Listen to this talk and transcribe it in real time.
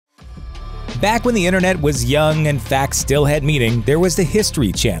Back when the internet was young and facts still had meaning, there was the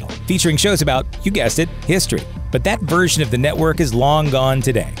History Channel, featuring shows about, you guessed it, history. But that version of the network is long gone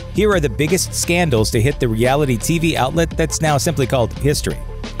today. Here are the biggest scandals to hit the reality TV outlet that's now simply called History.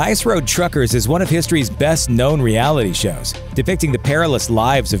 Ice Road Truckers is one of history's best-known reality shows, depicting the perilous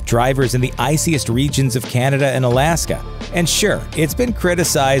lives of drivers in the iciest regions of Canada and Alaska. And sure, it's been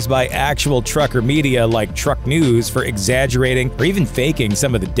criticized by actual trucker media like Truck News for exaggerating or even faking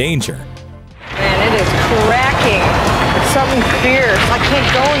some of the danger. Man, it is cracking. It's something fierce. I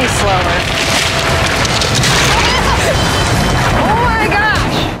can't go any slower. Oh my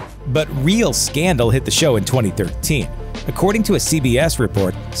gosh! But real scandal hit the show in 2013. According to a CBS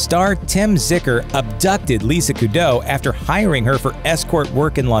report, star Tim Zicker abducted Lisa Kudrow after hiring her for escort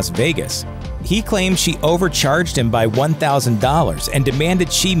work in Las Vegas. He claimed she overcharged him by $1,000 and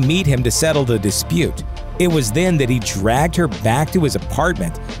demanded she meet him to settle the dispute. It was then that he dragged her back to his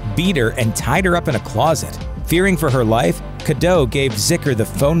apartment, beat her, and tied her up in a closet. Fearing for her life, Kudrow gave Zicker the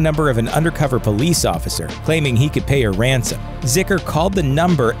phone number of an undercover police officer, claiming he could pay her ransom. Zicker called the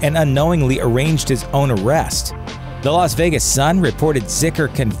number and unknowingly arranged his own arrest. The Las Vegas Sun reported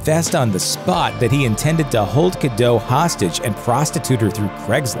Zicker confessed on the spot that he intended to hold Kudrow hostage and prostitute her through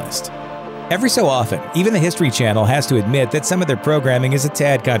Craigslist. Every so often, even the History Channel has to admit that some of their programming is a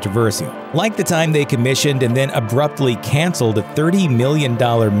tad controversial. Like the time they commissioned and then abruptly canceled a $30 million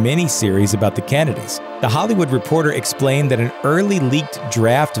miniseries about the Kennedys. The Hollywood Reporter explained that an early leaked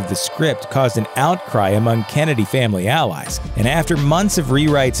draft of the script caused an outcry among Kennedy family allies, and after months of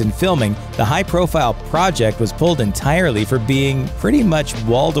rewrites and filming, the high-profile project was pulled entirely for being pretty much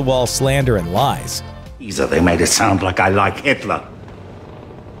wall-to-wall slander and lies. They made it sound like I like Hitler.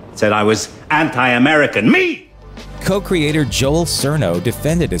 Said I was anti-American. Me! Co-creator Joel Cerno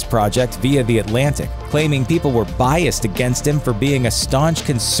defended his project via The Atlantic, claiming people were biased against him for being a staunch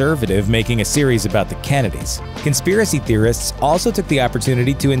conservative making a series about the Kennedys. Conspiracy theorists also took the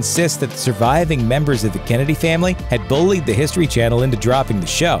opportunity to insist that the surviving members of the Kennedy family had bullied the History Channel into dropping the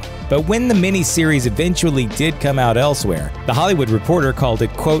show. But when the mini-series eventually did come out elsewhere, The Hollywood Reporter called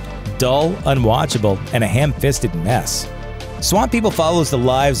it, quote, dull, unwatchable, and a ham-fisted mess. Swamp People follows the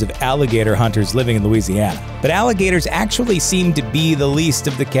lives of alligator hunters living in Louisiana, but alligators actually seem to be the least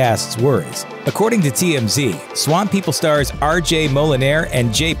of the cast's worries. According to TMZ, Swamp People stars R.J. Molinaire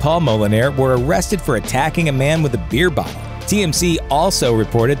and J. Paul Molinaire were arrested for attacking a man with a beer bottle. TMZ also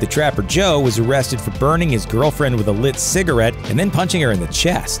reported the Trapper Joe was arrested for burning his girlfriend with a lit cigarette and then punching her in the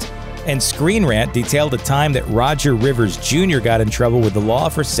chest. And Screen Rant detailed a time that Roger Rivers Jr. got in trouble with the law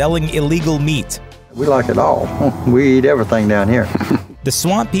for selling illegal meat. We like it all. We eat everything down here. The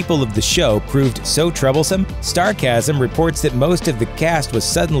Swamp People of the show proved so troublesome, Starcasm reports that most of the cast was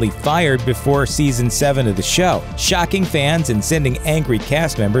suddenly fired before Season 7 of the show, shocking fans and sending angry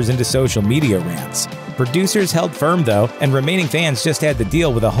cast members into social media rants. Producers held firm though, and remaining fans just had to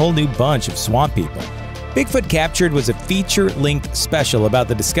deal with a whole new bunch of Swamp People. Bigfoot Captured was a feature-length special about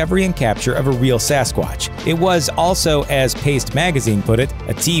the discovery and capture of a real Sasquatch. It was also, as Paste Magazine put it,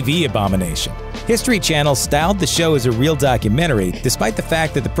 a TV abomination. History Channel styled the show as a real documentary, despite the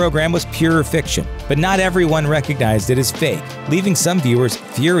fact that the program was pure fiction. But not everyone recognized it as fake, leaving some viewers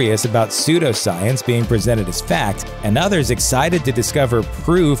furious about pseudoscience being presented as fact, and others excited to discover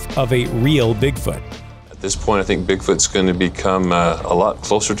proof of a real Bigfoot. At this point, I think Bigfoot's going to become a lot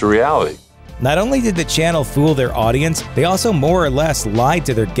closer to reality. Not only did the channel fool their audience, they also more or less lied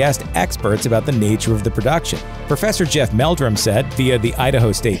to their guest experts about the nature of the production. Professor Jeff Meldrum said, via the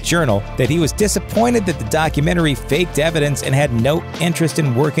Idaho State Journal, that he was disappointed that the documentary faked evidence and had no interest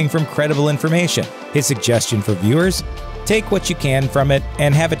in working from credible information. His suggestion for viewers? Take what you can from it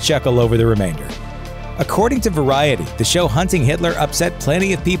and have a chuckle over the remainder. According to Variety, the show Hunting Hitler upset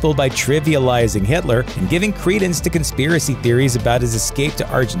plenty of people by trivializing Hitler and giving credence to conspiracy theories about his escape to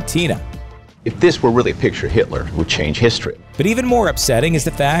Argentina. If this were really a picture of Hitler, it would change history. But even more upsetting is the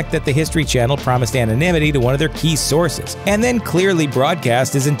fact that the History Channel promised anonymity to one of their key sources, and then clearly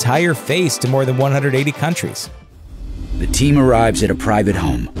broadcast his entire face to more than 180 countries. The team arrives at a private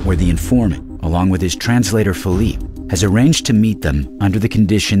home where the informant, along with his translator Philippe, has arranged to meet them under the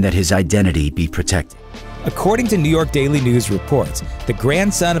condition that his identity be protected. According to New York Daily News reports, the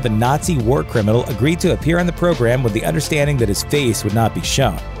grandson of a Nazi war criminal agreed to appear on the program with the understanding that his face would not be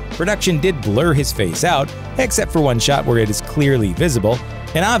shown. Production did blur his face out, except for one shot where it is clearly visible,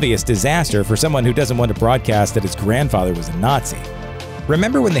 an obvious disaster for someone who doesn't want to broadcast that his grandfather was a Nazi.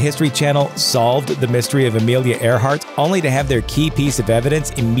 Remember when the History Channel solved the mystery of Amelia Earhart, only to have their key piece of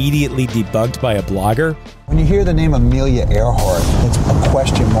evidence immediately debunked by a blogger? When you hear the name Amelia Earhart, it's a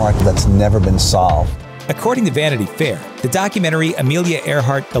question mark that's never been solved. According to Vanity Fair, the documentary Amelia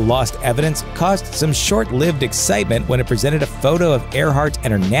Earhart: The Lost Evidence caused some short-lived excitement when it presented a photo of Earhart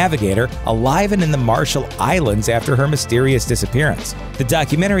and her navigator alive and in the Marshall Islands after her mysterious disappearance. The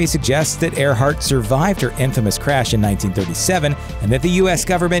documentary suggests that Earhart survived her infamous crash in 1937 and that the U.S.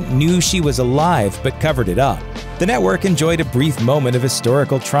 government knew she was alive but covered it up. The network enjoyed a brief moment of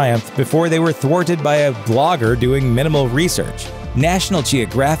historical triumph before they were thwarted by a blogger doing minimal research. National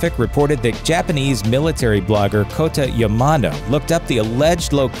Geographic reported that Japanese military blogger Kota Yamano looked up the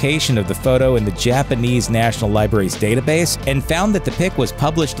alleged location of the photo in the Japanese National Library's database and found that the pic was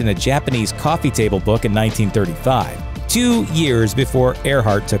published in a Japanese coffee table book in 1935, 2 years before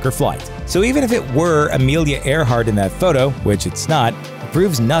Earhart took her flight. So even if it were Amelia Earhart in that photo, which it's not, it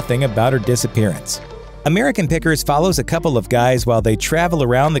proves nothing about her disappearance. American Pickers follows a couple of guys while they travel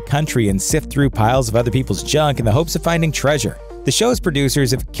around the country and sift through piles of other people's junk in the hopes of finding treasure. The show's producers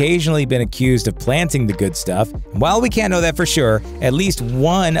have occasionally been accused of planting the good stuff, and while we can't know that for sure, at least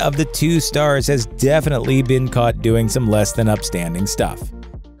one of the 2 stars has definitely been caught doing some less than upstanding stuff.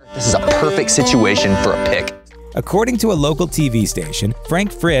 This is a perfect situation for a pick. According to a local TV station,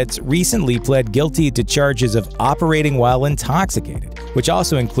 Frank Fritz recently pled guilty to charges of operating while intoxicated, which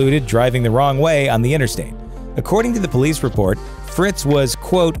also included driving the wrong way on the interstate. According to the police report, Fritz was,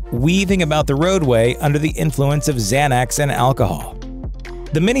 quote, weaving about the roadway under the influence of Xanax and alcohol.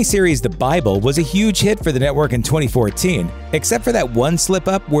 The miniseries The Bible was a huge hit for the network in 2014, except for that one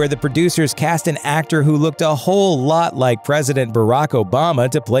slip-up where the producers cast an actor who looked a whole lot like President Barack Obama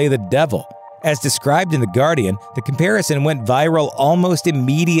to play the devil. As described in The Guardian, the comparison went viral almost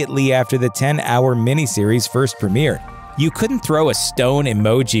immediately after the 10-hour miniseries first premiered. You couldn't throw a stone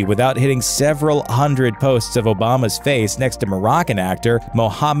emoji without hitting several hundred posts of Obama's face next to Moroccan actor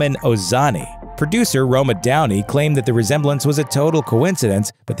Mohamed Ozani. Producer Roma Downey claimed that the resemblance was a total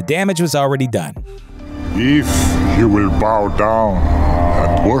coincidence, but the damage was already done. If you will bow down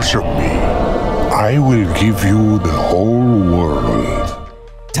and worship me, I will give you the whole world.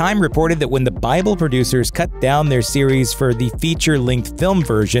 Time reported that when the Bible producers cut down their series for the feature-length film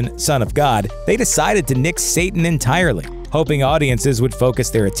version, Son of God, they decided to nix Satan entirely, hoping audiences would focus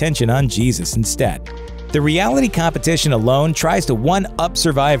their attention on Jesus instead. The reality competition alone tries to one-up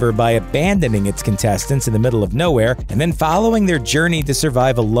Survivor by abandoning its contestants in the middle of nowhere and then following their journey to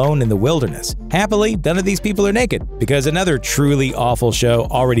survive alone in the wilderness. Happily, none of these people are naked, because another truly awful show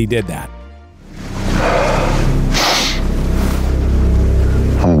already did that.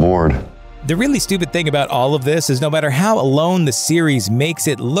 I'm bored. The really stupid thing about all of this is no matter how alone the series makes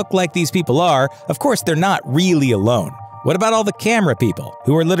it look like these people are, of course they're not really alone. What about all the camera people,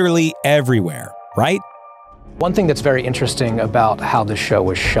 who are literally everywhere, right? One thing that's very interesting about how the show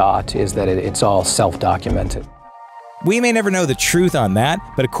was shot is that it's all self-documented. We may never know the truth on that,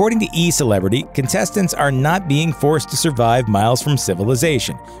 but according to E-Celebrity, contestants are not being forced to survive miles from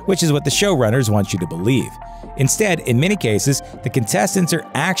civilization, which is what the showrunners want you to believe. Instead, in many cases, the contestants are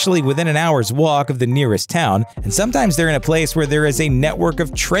actually within an hour's walk of the nearest town, and sometimes they're in a place where there is a network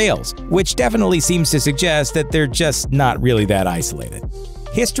of trails, which definitely seems to suggest that they're just not really that isolated.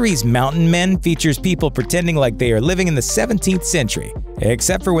 History's Mountain Men features people pretending like they are living in the 17th century,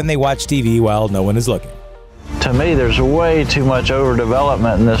 except for when they watch TV while no one is looking. To me, there's way too much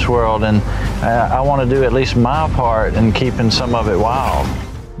overdevelopment in this world, and I want to do at least my part in keeping some of it wild.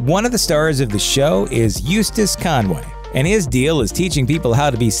 One of the stars of the show is Eustace Conway, and his deal is teaching people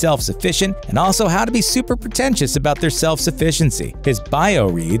how to be self-sufficient and also how to be super pretentious about their self-sufficiency. His bio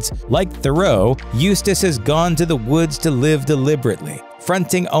reads, like Thoreau, Eustace has gone to the woods to live deliberately,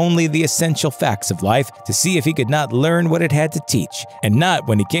 fronting only the essential facts of life to see if he could not learn what it had to teach, and not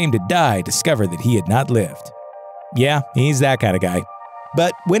when he came to die discover that he had not lived. Yeah, he's that kind of guy.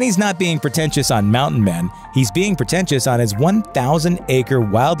 But when he's not being pretentious on Mountain Men, he's being pretentious on his 1,000-acre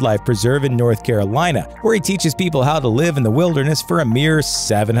wildlife preserve in North Carolina, where he teaches people how to live in the wilderness for a mere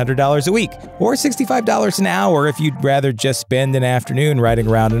 $700 a week, or $65 an hour if you'd rather just spend an afternoon riding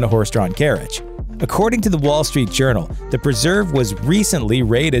around in a horse-drawn carriage. According to the Wall Street Journal, the preserve was recently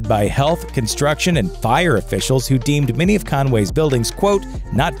raided by health, construction, and fire officials who deemed many of Conway's buildings, quote,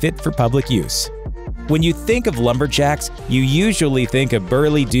 not fit for public use. When you think of lumberjacks, you usually think of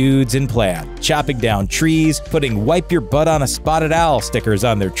burly dudes in plaid, chopping down trees, putting "wipe your butt on a spotted owl" stickers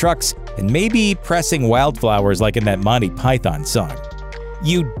on their trucks, and maybe pressing wildflowers like in that Monty Python song.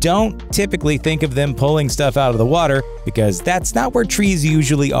 You don't typically think of them pulling stuff out of the water because that's not where trees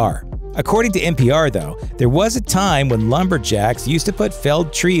usually are. According to NPR, though, there was a time when lumberjacks used to put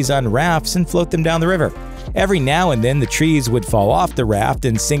felled trees on rafts and float them down the river. Every now and then the trees would fall off the raft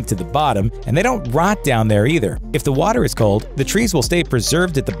and sink to the bottom, and they don't rot down there either. If the water is cold, the trees will stay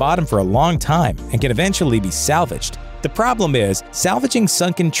preserved at the bottom for a long time and can eventually be salvaged. The problem is, salvaging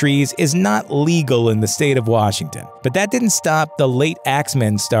sunken trees is not legal in the state of Washington. But that didn't stop the late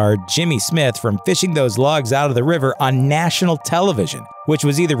Axemen star Jimmy Smith from fishing those logs out of the river on national television, which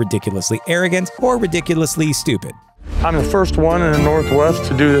was either ridiculously arrogant or ridiculously stupid. I'm the first one in the Northwest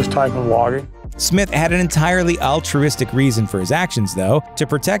to do this type of logging. Smith had an entirely altruistic reason for his actions, though, to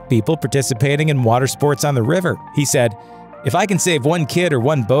protect people participating in water sports on the river. He said, "If I can save one kid or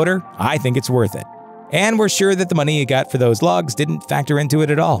one boater, I think it's worth it." And we're sure that the money he got for those logs didn't factor into it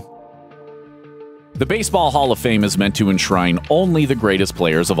at all. The Baseball Hall of Fame is meant to enshrine only the greatest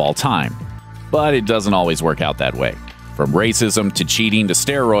players of all time. But it doesn't always work out that way. From racism to cheating to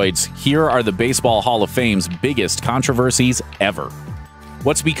steroids, here are the Baseball Hall of Fame's biggest controversies ever.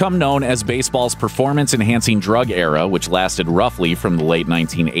 What's become known as baseball's performance-enhancing drug era, which lasted roughly from the late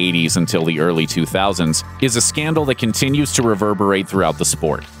 1980s until the early 2000s, is a scandal that continues to reverberate throughout the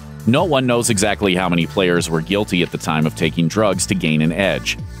sport. No one knows exactly how many players were guilty at the time of taking drugs to gain an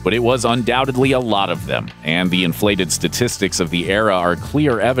edge, but it was undoubtedly a lot of them, and the inflated statistics of the era are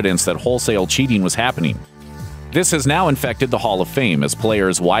clear evidence that wholesale cheating was happening. This has now infected the Hall of Fame as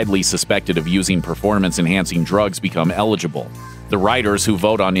players widely suspected of using performance-enhancing drugs become eligible. The writers who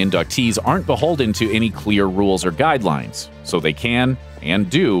vote on inductees aren't beholden to any clear rules or guidelines, so they can, and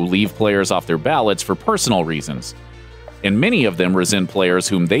do, leave players off their ballots for personal reasons. And many of them resent players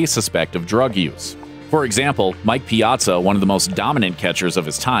whom they suspect of drug use. For example, Mike Piazza, one of the most dominant catchers of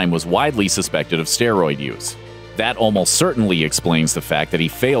his time, was widely suspected of steroid use. That almost certainly explains the fact that he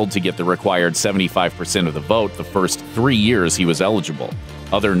failed to get the required 75% of the vote the first 3 years he was eligible.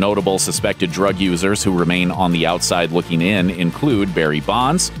 Other notable suspected drug users who remain on the outside looking in include Barry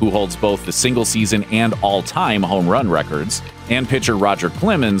Bonds, who holds both the single-season and all-time home run records, and pitcher Roger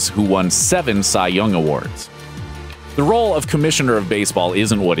Clemens, who won 7 Cy Young Awards. The role of Commissioner of Baseball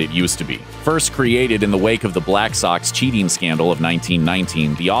isn't what it used to be. First created in the wake of the Black Sox cheating scandal of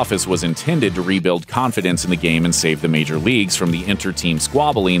 1919, the office was intended to rebuild confidence in the game and save the major leagues from the inter-team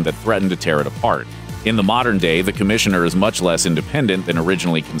squabbling that threatened to tear it apart. In the modern day, the commissioner is much less independent than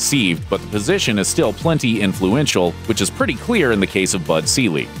originally conceived, but the position is still plenty influential, which is pretty clear in the case of Bud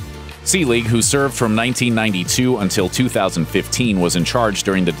Selig. Selig, who served from 1992 until 2015, was in charge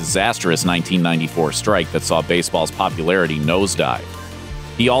during the disastrous 1994 strike that saw baseball's popularity nosedive.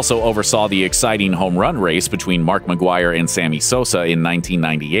 He also oversaw the exciting home run race between Mark McGwire and Sammy Sosa in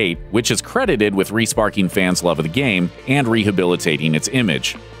 1998, which is credited with re-sparking fans' love of the game and rehabilitating its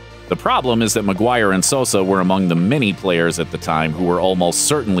image. The problem is that McGwire and Sosa were among the many players at the time who were almost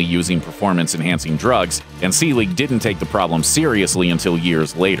certainly using performance-enhancing drugs, and Selig didn't take the problem seriously until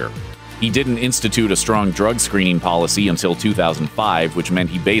years later. He didn't institute a strong drug screening policy until 2005, which meant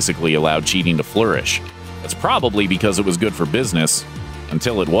he basically allowed cheating to flourish. That's probably because it was good for business,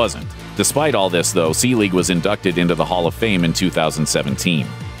 until it wasn't. Despite all this, though, Selig was inducted into the Hall of Fame in 2017.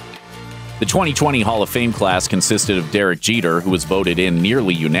 The 2020 Hall of Fame class consisted of Derek Jeter, who was voted in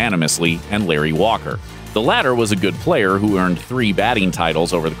nearly unanimously, and Larry Walker. The latter was a good player who earned 3 batting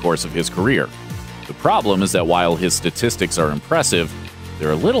titles over the course of his career. The problem is that while his statistics are impressive,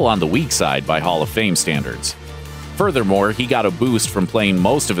 they're a little on the weak side by Hall of Fame standards. Furthermore, he got a boost from playing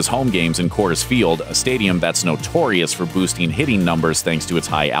most of his home games in Coors Field, a stadium that's notorious for boosting hitting numbers thanks to its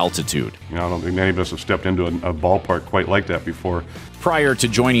high altitude. I don't think many of us have stepped into a ballpark quite like that before. Prior to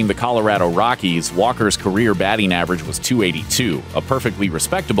joining the Colorado Rockies, Walker's career batting average was .282, a perfectly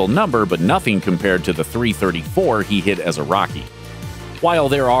respectable number, but nothing compared to the .334 he hit as a Rocky. While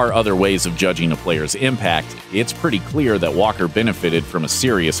there are other ways of judging a player's impact, it's pretty clear that Walker benefited from a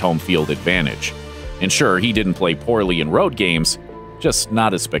serious home field advantage. And sure, he didn't play poorly in road games, just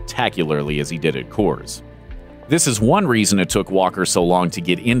not as spectacularly as he did at Coors. This is one reason it took Walker so long to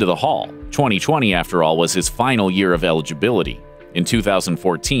get into the Hall. 2020, after all, was his final year of eligibility. In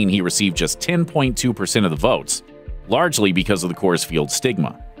 2014, he received just 10.2% of the votes, largely because of the Coors Field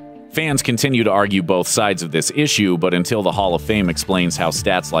stigma. Fans continue to argue both sides of this issue, but until the Hall of Fame explains how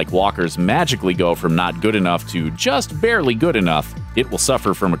stats like Walker's magically go from not good enough to just barely good enough, it will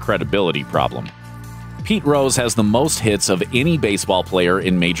suffer from a credibility problem. Pete Rose has the most hits of any baseball player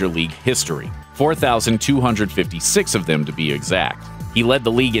in Major League history, 4,256 of them to be exact. He led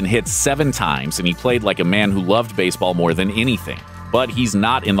the league in hits 7 times, and he played like a man who loved baseball more than anything. But he's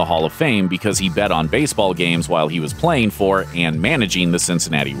not in the Hall of Fame because he bet on baseball games while he was playing for and managing the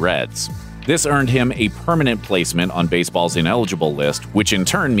Cincinnati Reds. This earned him a permanent placement on baseball's ineligible list, which in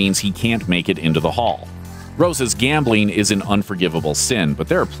turn means he can't make it into the Hall. Rose's gambling is an unforgivable sin, but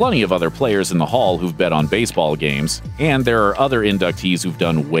there are plenty of other players in the Hall who've bet on baseball games, and there are other inductees who've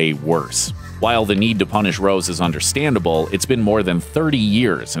done way worse. While the need to punish Rose is understandable, it's been more than 30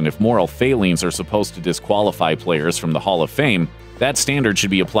 years, and if moral failings are supposed to disqualify players from the Hall of Fame, that standard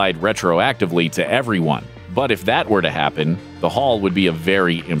should be applied retroactively to everyone. But if that were to happen, the Hall would be a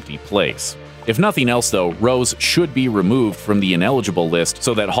very empty place. If nothing else, though, Rose should be removed from the ineligible list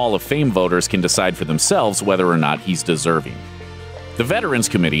so that Hall of Fame voters can decide for themselves whether or not he's deserving. The Veterans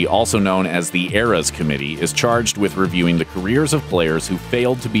Committee, also known as the Eras Committee, is charged with reviewing the careers of players who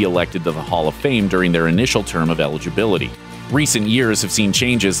failed to be elected to the Hall of Fame during their initial term of eligibility. Recent years have seen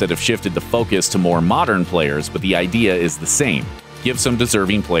changes that have shifted the focus to more modern players, but the idea is the same: give some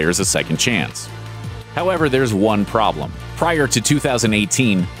deserving players a second chance. However, there's one problem. Prior to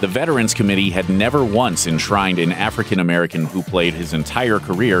 2018, the Veterans Committee had never once enshrined an African American who played his entire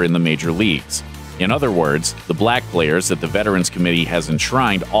career in the major leagues. In other words, the black players that the Veterans Committee has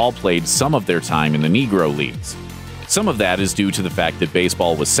enshrined all played some of their time in the Negro Leagues. Some of that is due to the fact that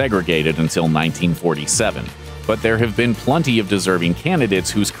baseball was segregated until 1947, but there have been plenty of deserving candidates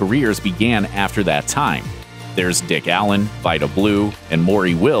whose careers began after that time. There's Dick Allen, Vida Blue, and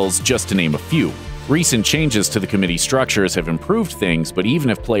Maury Wills, just to name a few. Recent changes to the committee structures have improved things, but even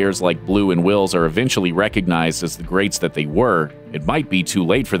if players like Blue and Wills are eventually recognized as the greats that they were, it might be too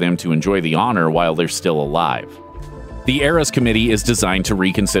late for them to enjoy the honor while they're still alive. The Eras Committee is designed to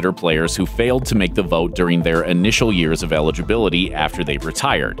reconsider players who failed to make the vote during their initial years of eligibility after they've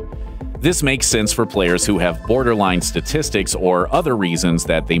retired. This makes sense for players who have borderline statistics or other reasons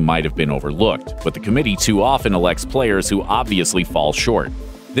that they might have been overlooked, but the committee too often elects players who obviously fall short.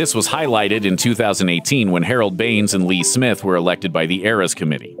 This was highlighted in 2018 when Harold Baines and Lee Smith were elected by the Eras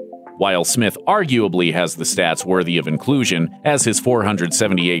Committee. While Smith arguably has the stats worthy of inclusion, as his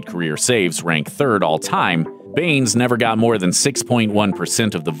 478 career saves rank third all-time, Baines never got more than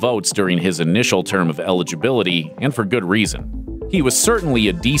 6.1% of the votes during his initial term of eligibility, and for good reason. He was certainly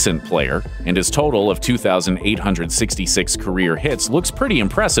a decent player, and his total of 2,866 career hits looks pretty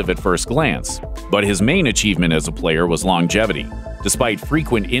impressive at first glance. But his main achievement as a player was longevity. Despite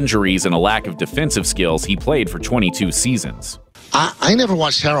frequent injuries and a lack of defensive skills, he played for 22 seasons. I never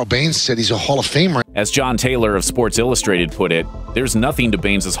watched Harold Baines said he's a Hall of Famer. As John Taylor of Sports Illustrated put it, there's nothing to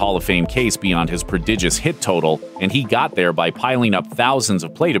Baines' Hall of Fame case beyond his prodigious hit total, and he got there by piling up thousands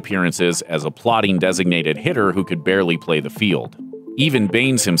of plate appearances as a plodding designated hitter who could barely play the field. Even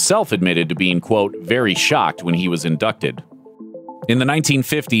Baines himself admitted to being, quote, very shocked when he was inducted. In the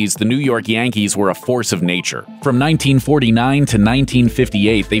 1950s, the New York Yankees were a force of nature. From 1949 to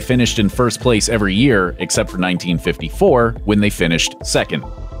 1958, they finished in first place every year, except for 1954, when they finished second.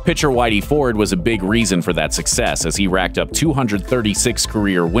 Pitcher Whitey Ford was a big reason for that success, as he racked up 236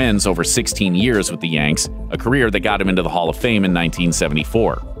 career wins over 16 years with the Yanks, a career that got him into the Hall of Fame in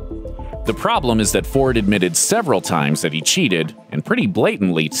 1974. The problem is that Ford admitted several times that he cheated, and pretty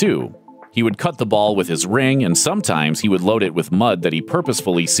blatantly too. He would cut the ball with his ring, and sometimes he would load it with mud that he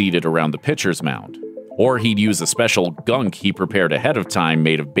purposefully seeded around the pitcher's mound. Or he'd use a special gunk he prepared ahead of time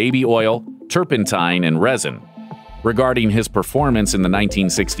made of baby oil, turpentine, and resin. Regarding his performance in the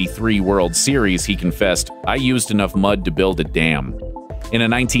 1963 World Series, he confessed, "I used enough mud to build a dam." In a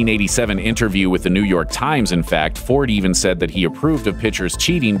 1987 interview with the New York Times, in fact, Ford even said that he approved of pitchers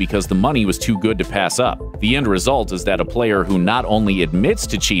cheating because the money was too good to pass up. The end result is that a player who not only admits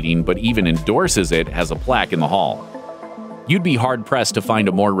to cheating but even endorses it has a plaque in the Hall. You'd be hard-pressed to find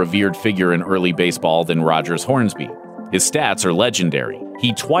a more revered figure in early baseball than Rogers Hornsby. His stats are legendary.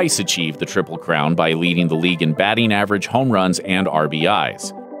 He twice achieved the Triple Crown by leading the league in batting average, home runs, and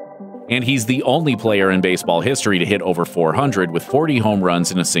RBIs. And he's the only player in baseball history to hit over 400 with 40 home runs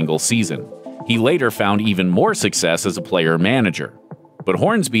in a single season. He later found even more success as a player-manager. But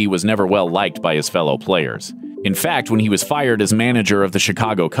Hornsby was never well liked by his fellow players. In fact, when he was fired as manager of the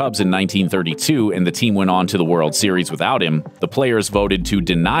Chicago Cubs in 1932 and the team went on to the World Series without him, the players voted to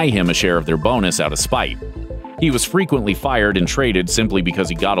deny him a share of their bonus out of spite. He was frequently fired and traded simply because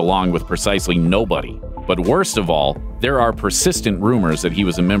he got along with precisely nobody. But worst of all, there are persistent rumors that he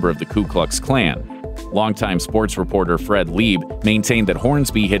was a member of the Ku Klux Klan. Longtime sports reporter Fred Lieb maintained that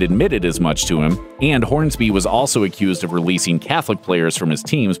Hornsby had admitted as much to him, and Hornsby was also accused of releasing Catholic players from his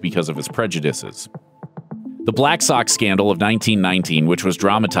teams because of his prejudices. The Black Sox scandal of 1919, which was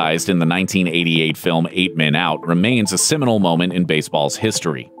dramatized in the 1988 film 8 Men Out, remains a seminal moment in baseball's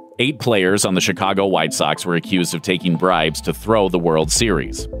history. 8 players on the Chicago White Sox were accused of taking bribes to throw the World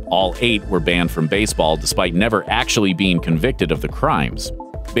Series. All 8 were banned from baseball despite never actually being convicted of the crimes.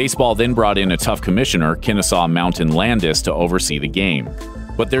 Baseball then brought in a tough commissioner, Kennesaw Mountain Landis, to oversee the game.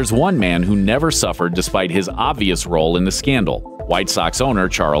 But there's one man who never suffered despite his obvious role in the scandal: White Sox owner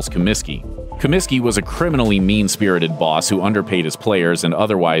Charles Comiskey. Comiskey was a criminally mean-spirited boss who underpaid his players and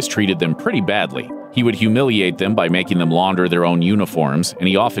otherwise treated them pretty badly. He would humiliate them by making them launder their own uniforms, and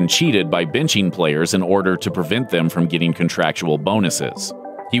he often cheated by benching players in order to prevent them from getting contractual bonuses.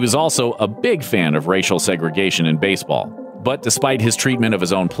 He was also a big fan of racial segregation in baseball. But despite his treatment of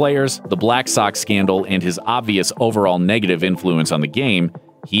his own players, the Black Sox scandal, and his obvious overall negative influence on the game,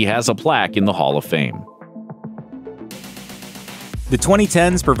 he has a plaque in the Hall of Fame. The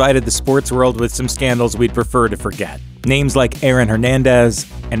 2010s provided the sports world with some scandals we'd prefer to forget. Names like Aaron Hernandez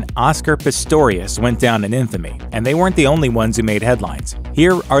and Oscar Pistorius went down in infamy, and they weren't the only ones who made headlines.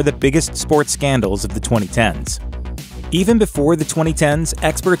 Here are the biggest sports scandals of the 2010s. Even before the 2010s,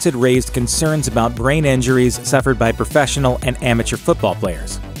 experts had raised concerns about brain injuries suffered by professional and amateur football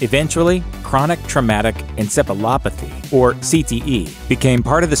players. Eventually, chronic traumatic encephalopathy, or CTE, became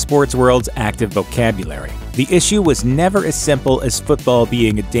part of the sports world's active vocabulary. The issue was never as simple as football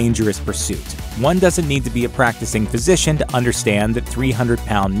being a dangerous pursuit. One doesn't need to be a practicing physician to understand that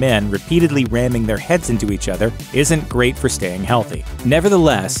 300-pound men repeatedly ramming their heads into each other isn't great for staying healthy.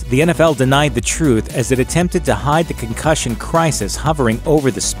 Nevertheless, the NFL denied the truth as it attempted to hide the concussion crisis hovering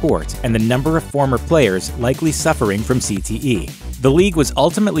over the sport and the number of former players likely suffering from CTE. The league was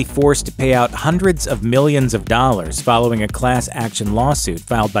ultimately forced to pay out hundreds of millions of dollars following a class action lawsuit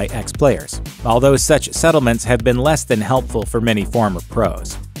filed by ex-players, although such settlements have been less than helpful for many former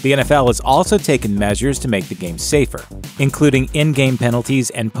pros. The NFL has also taken measures to make the game safer, including in-game penalties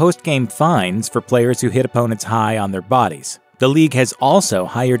and post-game fines for players who hit opponents high on their bodies. The league has also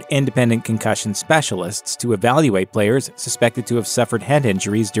hired independent concussion specialists to evaluate players suspected to have suffered head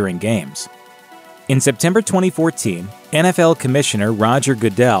injuries during games. In September 2014, NFL Commissioner Roger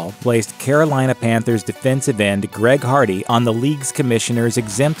Goodell placed Carolina Panthers defensive end Greg Hardy on the league's commissioner's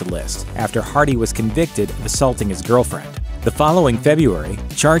exempt list after Hardy was convicted of assaulting his girlfriend. The following February,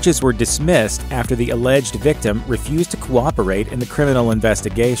 charges were dismissed after the alleged victim refused to cooperate in the criminal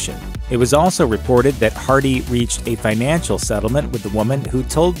investigation. It was also reported that Hardy reached a financial settlement with the woman who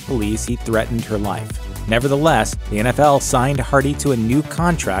told police he threatened her life. Nevertheless, the NFL signed Hardy to a new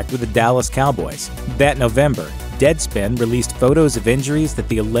contract with the Dallas Cowboys. That November, Deadspin released photos of injuries that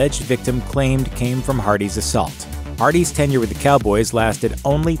the alleged victim claimed came from Hardy's assault. Hardy's tenure with the Cowboys lasted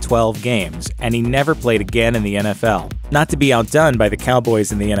only 12 games, and he never played again in the NFL. Not to be outdone by the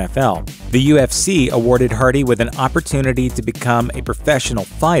Cowboys in the NFL, the UFC awarded Hardy with an opportunity to become a professional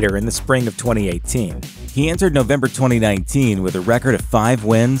fighter in the spring of 2018. He entered November 2019 with a record of 5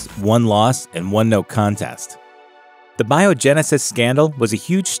 wins, 1 loss, and 1 no contest. The biogenesis scandal was a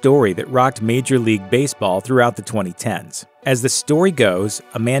huge story that rocked Major League Baseball throughout the 2010s. As the story goes,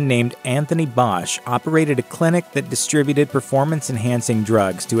 a man named Anthony Bosch operated a clinic that distributed performance-enhancing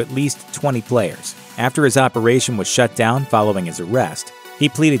drugs to at least 20 players. After his operation was shut down following his arrest, he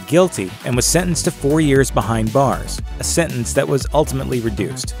pleaded guilty and was sentenced to 4 years behind bars, a sentence that was ultimately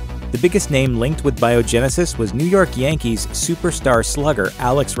reduced. The biggest name linked with biogenesis was New York Yankees superstar slugger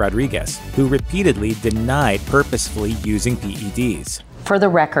Alex Rodriguez, who repeatedly denied purposefully using PEDs. For the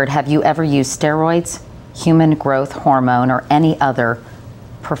record, have you ever used steroids, human growth hormone, or any other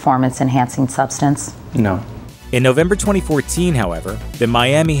performance-enhancing substance? No. In November 2014, however, the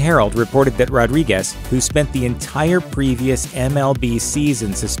Miami Herald reported that Rodriguez, who spent the entire previous MLB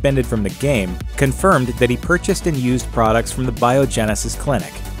season suspended from the game, confirmed that he purchased and used products from the Biogenesis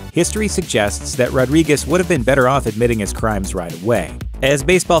clinic. History suggests that Rodriguez would have been better off admitting his crimes right away, as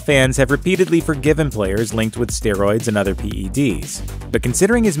baseball fans have repeatedly forgiven players linked with steroids and other PEDs. But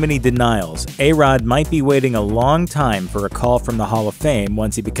considering his many denials, A-Rod might be waiting a long time for a call from the Hall of Fame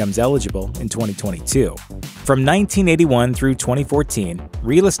once he becomes eligible in 2022. From 1981 through 2014,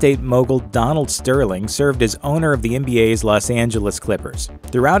 real estate mogul Donald Sterling served as owner of the NBA's Los Angeles Clippers.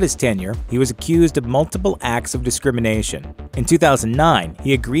 Throughout his tenure, he was accused of multiple acts of discrimination. In 2009,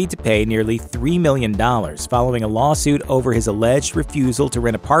 he agreed to pay nearly $3 million following a lawsuit over his alleged refusal to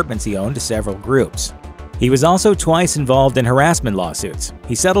rent apartments he owned to several groups. He was also twice involved in harassment lawsuits.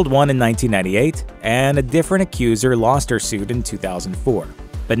 He settled one in 1998, and a different accuser lost her suit in 2004.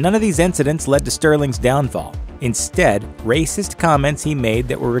 But none of these incidents led to Sterling's downfall. Instead, racist comments he made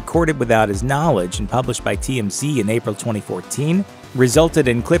that were recorded without his knowledge and published by TMZ in April 2014 resulted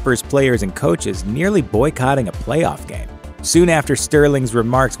in Clippers players and coaches nearly boycotting a playoff game. Soon after Sterling's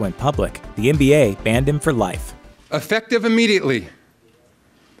remarks went public, the NBA banned him for life. Effective immediately,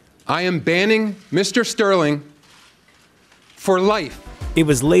 I am banning Mr. Sterling for life It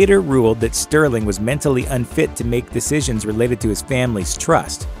was later ruled that Sterling was mentally unfit to make decisions related to his family's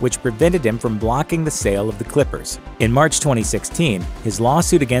trust, which prevented him from blocking the sale of the Clippers. In March 2016, his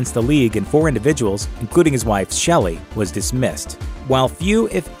lawsuit against the league and 4 individuals, including his wife Shelley, was dismissed. While few,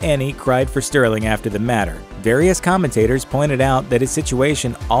 if any, cried for Sterling after the matter, various commentators pointed out that his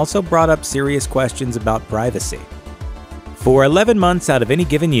situation also brought up serious questions about privacy. For 11 months out of any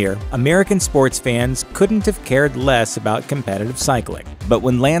given year, American sports fans couldn't have cared less about competitive cycling. But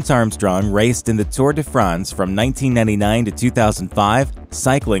when Lance Armstrong raced in the Tour de France from 1999 to 2005,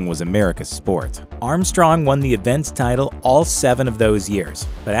 cycling was America's sport. Armstrong won the event's title all 7 of those years,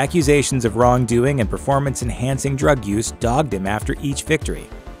 but accusations of wrongdoing and performance-enhancing drug use dogged him after each victory.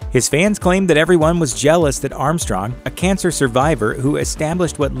 His fans claimed that everyone was jealous that Armstrong, a cancer survivor who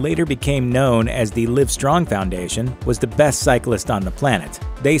established what later became known as the Live Strong Foundation, was the best cyclist on the planet.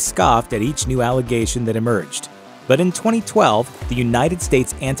 They scoffed at each new allegation that emerged. But in 2012, the United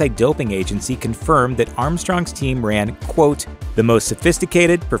States Anti-Doping Agency confirmed that Armstrong's team ran, quote, the most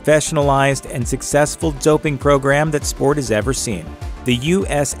sophisticated, professionalized, and successful doping program that sport has ever seen. The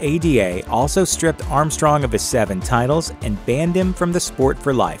USADA also stripped Armstrong of his 7 titles and banned him from the sport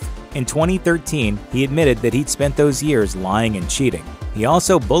for life. In 2013, he admitted that he'd spent those years lying and cheating. He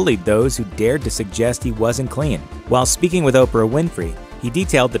also bullied those who dared to suggest he wasn't clean. While speaking with Oprah Winfrey, he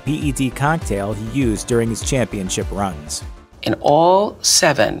detailed the PED cocktail he used during his championship runs. In all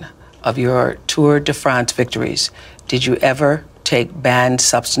 7 of your Tour de France victories, did you ever take banned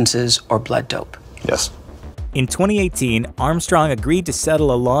substances or blood dope? Yes. In 2018, Armstrong agreed to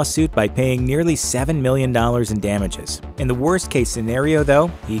settle a lawsuit by paying nearly $7 million in damages. In the worst-case scenario, though,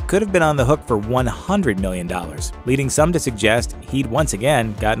 he could have been on the hook for $100 million, leading some to suggest he'd once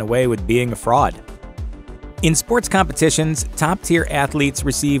again gotten away with being a fraud. In sports competitions, top-tier athletes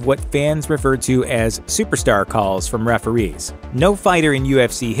receive what fans refer to as superstar calls from referees. No fighter in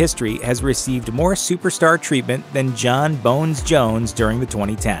UFC history has received more superstar treatment than John Bones Jones during the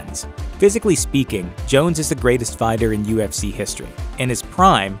 2010s. Physically speaking, Jones is the greatest fighter in UFC history. In his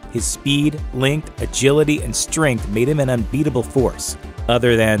prime, his speed, length, agility, and strength made him an unbeatable force,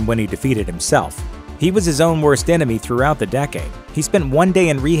 other than when he defeated himself. He was his own worst enemy throughout the decade. He spent 1 day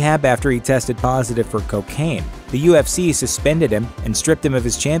in rehab after he tested positive for cocaine. The UFC suspended him and stripped him of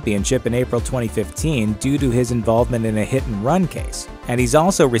his championship in April 2015 due to his involvement in a hit-and-run case. And he's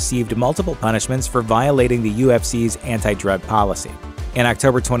also received multiple punishments for violating the UFC's anti-drug policy. In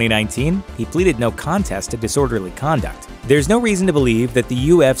October 2019, he pleaded no contest to disorderly conduct. There's no reason to believe that the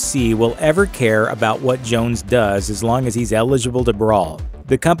UFC will ever care about what Jones does as long as he's eligible to brawl.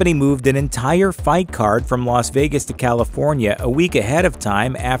 The company moved an entire fight card from Las Vegas to California a week ahead of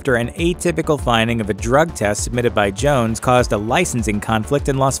time after an atypical finding of a drug test submitted by Jones caused a licensing conflict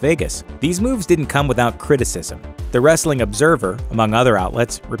in Las Vegas. These moves didn't come without criticism. The Wrestling Observer, among other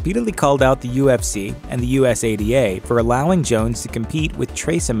outlets, repeatedly called out the UFC and the USADA for allowing Jones to compete with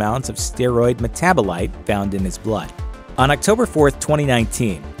trace amounts of steroid metabolite found in his blood. On October 4,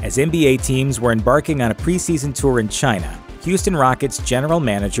 2019, as NBA teams were embarking on a preseason tour in China, Houston Rockets general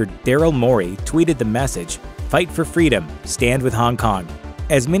manager Daryl Morey tweeted the message, "Fight for freedom, stand with Hong Kong."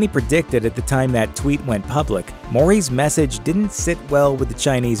 As many predicted at the time that tweet went public, Morey's message didn't sit well with the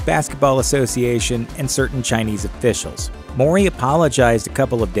Chinese Basketball Association and certain Chinese officials. Morey apologized a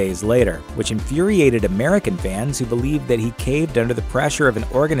couple of days later, which infuriated American fans who believed that he caved under the pressure of an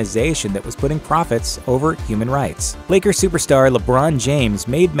organization that was putting profits over human rights. Lakers superstar LeBron James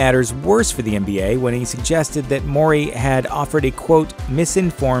made matters worse for the NBA when he suggested that Morey had offered a, quote,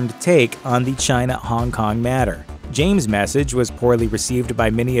 misinformed take on the China-Hong Kong matter. James' message was poorly received by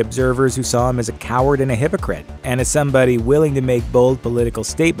many observers who saw him as a coward and a hypocrite, and as somebody willing to make bold political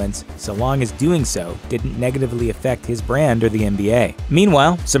statements, so long as doing so didn't negatively affect his brand or the NBA.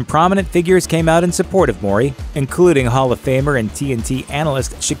 Meanwhile, some prominent figures came out in support of Morey, including Hall of Famer and TNT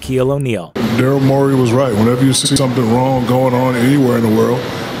analyst Shaquille O'Neal. Daryl Morey was right. Whenever you see something wrong going on anywhere in the world,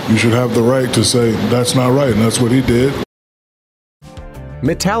 you should have the right to say, that's not right, and that's what he did.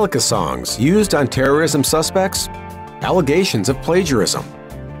 Metallica songs used on terrorism suspects, allegations of plagiarism,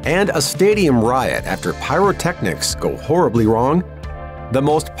 and a stadium riot after pyrotechnics go horribly wrong. The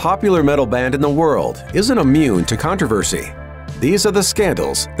most popular metal band in the world isn't immune to controversy. These are the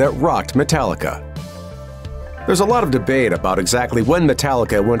scandals that rocked Metallica. There's a lot of debate about exactly when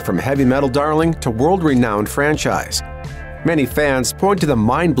Metallica went from heavy metal darling to world-renowned franchise. Many fans point to the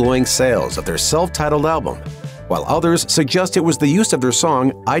mind-blowing sales of their self-titled album, while others suggest it was the use of their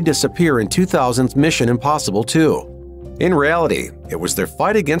song I Disappear in 2000's Mission Impossible 2. In reality, it was their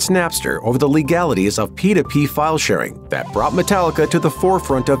fight against Napster over the legalities of P2P file sharing that brought Metallica to the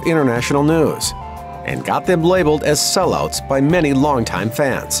forefront of international news. and got them labeled as sellouts by many longtime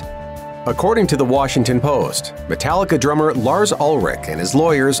fans. According to the Washington Post, Metallica drummer Lars Ulrich and his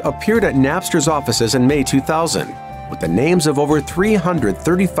lawyers appeared at Napster's offices in May 2000 with the names of over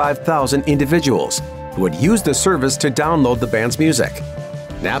 335,000 individuals who had used the service to download the band's music.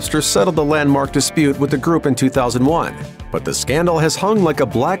 Napster settled the landmark dispute with the group in 2001, but the scandal has hung like a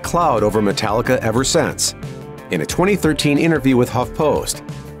black cloud over Metallica ever since. In a 2013 interview with HuffPost,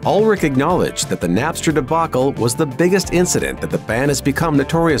 Ulrich acknowledged that the Napster debacle was the biggest incident that the band has become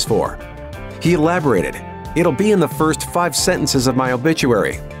notorious for. He elaborated, "It'll be in the first 5 sentences of my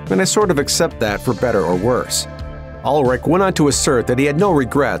obituary, and I sort of accept that for better or worse." Ulrich went on to assert that he had no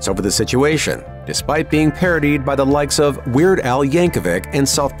regrets over the situation, despite being parodied by the likes of Weird Al Yankovic and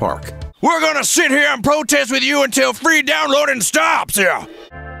South Park. "We're gonna sit here and protest with you until free downloading stops here!"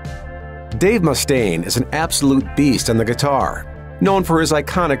 Dave Mustaine is an absolute beast on the guitar, known for his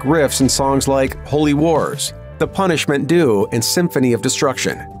iconic riffs in songs like Holy Wars, The Punishment Due, and Symphony of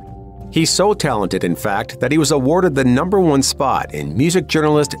Destruction. He's so talented, in fact, that he was awarded the #1 spot in music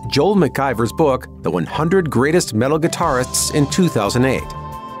journalist Joel McIver's book, The 100 Greatest Metal Guitarists in 2008.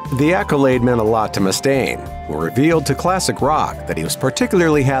 The accolade meant a lot to Mustaine, who revealed to Classic Rock that he was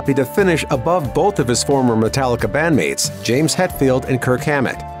particularly happy to finish above both of his former Metallica bandmates, James Hetfield and Kirk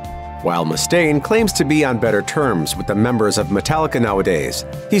Hammett. While Mustaine claims to be on better terms with the members of Metallica nowadays,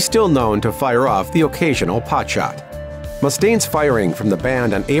 he's still known to fire off the occasional potshot. Mustaine's firing from the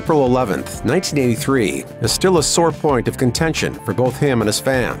band on April 11, 1983 is still a sore point of contention for both him and his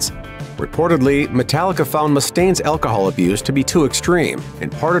fans. Reportedly, Metallica found Mustaine's alcohol abuse to be too extreme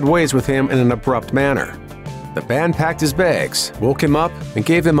and parted ways with him in an abrupt manner. The band packed his bags, woke him up, and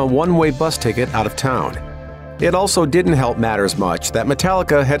gave him a one-way bus ticket out of town. It also didn't help matters much that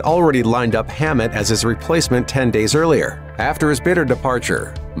Metallica had already lined up Hammett as his replacement 10 days earlier. After his bitter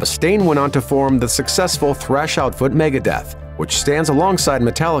departure, Mustaine went on to form the successful thrash outfit Megadeth, which stands alongside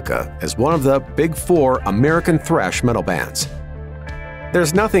Metallica as one of the Big Four American thrash metal bands.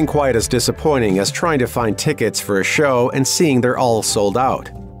 There's nothing quite as disappointing as trying to find tickets for a show and seeing they're all sold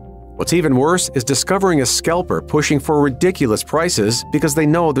out. What's even worse is discovering a scalper pushing for ridiculous prices because they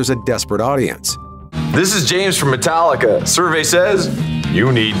know there's a desperate audience. This is James from Metallica. Survey says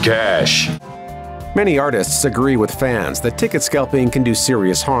you need cash. Many artists agree with fans that ticket scalping can do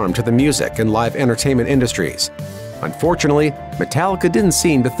serious harm to the music and live entertainment industries. Unfortunately, Metallica didn't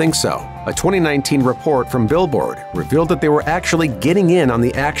seem to think so. A 2019 report from Billboard revealed that they were actually getting in on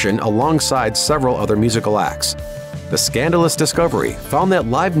the action alongside several other musical acts. The scandalous discovery found that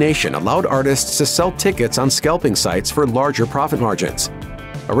Live Nation allowed artists to sell tickets on scalping sites for larger profit margins.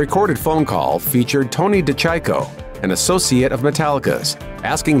 A recorded phone call featured Tony DeChico, an associate of Metallica's,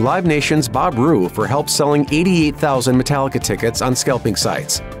 asking Live Nation's Bob Rue for help selling 88,000 Metallica tickets on scalping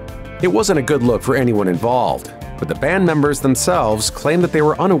sites. It wasn't a good look for anyone involved, but the band members themselves claimed that they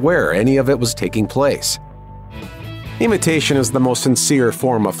were unaware any of it was taking place. Imitation is the most sincere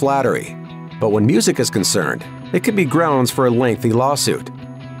form of flattery, but when music is concerned, it could be grounds for a lengthy lawsuit.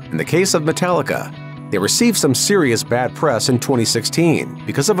 In the case of Metallica, they received some serious bad press in 2016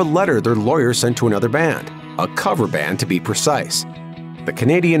 because of a letter their lawyer sent to another band, a cover band to be precise. The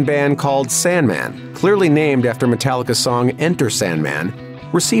Canadian band called Sandman, clearly named after Metallica's song Enter Sandman,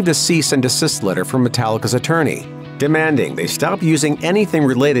 received a cease and desist letter from Metallica's attorney, demanding they stop using anything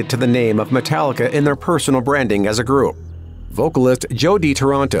related to the name of Metallica in their personal branding as a group. Vocalist Joe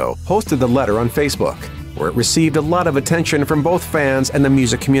DiToronto posted the letter on Facebook, where it received a lot of attention from both fans and the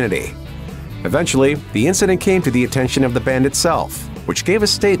music community. Eventually, the incident came to the attention of the band itself, which gave a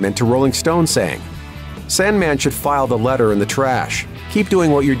statement to Rolling Stone saying, "Sandman should file the letter in the trash. Keep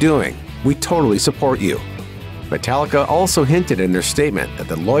doing what you're doing. We totally support you." Metallica also hinted in their statement that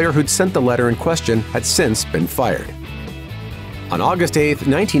the lawyer who'd sent the letter in question had since been fired. On August 8,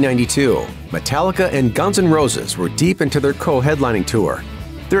 1992, Metallica and Guns N' Roses were deep into their co-headlining tour.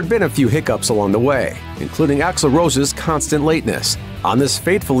 There had been a few hiccups along the way, including Axl Rose's constant lateness. On this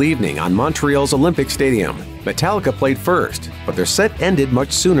fateful evening on Montreal's Olympic Stadium, Metallica played first, but their set ended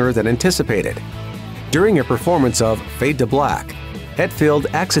much sooner than anticipated. During a performance of Fade to Black,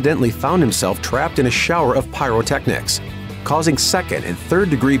 Hetfield accidentally found himself trapped in a shower of pyrotechnics, causing second- and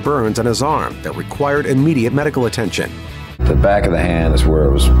third-degree burns on his arm that required immediate medical attention. The back of the hand is where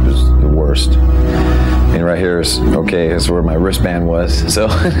it was the worst. And right here is, okay, that's where my wristband was, so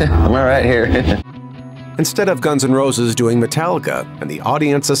I'm all right here. Instead of Guns N' Roses doing Metallica and the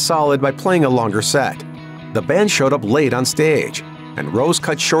audience a solid by playing a longer set, the band showed up late on stage, and Rose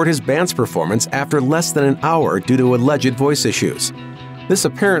cut short his band's performance after less than an hour due to alleged voice issues. This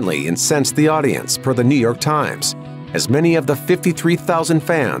apparently incensed the audience, per the New York Times. as many of the 53,000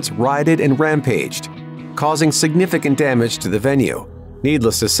 fans rioted and rampaged, causing significant damage to the venue.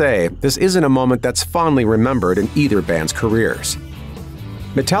 Needless to say, this isn't a moment that's fondly remembered in either band's careers.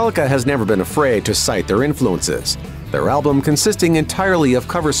 Metallica has never been afraid to cite their influences. Their album, consisting entirely of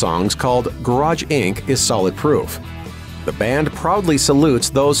cover songs called Garage Inc., is solid proof. The band proudly salutes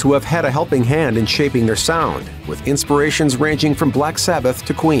those who have had a helping hand in shaping their sound, with inspirations ranging from Black Sabbath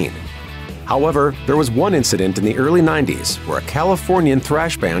to Queen. However, there was one incident in the early 90s where a Californian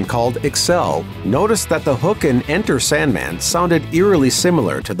thrash band called Excel noticed that the hook in Enter Sandman sounded eerily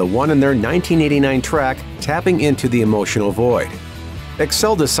similar to the one in their 1989 track Tapping Into the Emotional Void.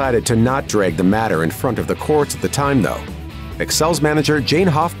 Excel decided to not drag the matter in front of the courts at the time, though. Excel's manager Jane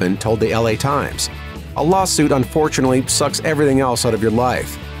Hoffman told the LA Times, "A lawsuit unfortunately sucks everything else out of your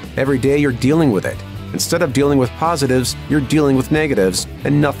life. Every day you're dealing with it. Instead of dealing with positives, you're dealing with negatives,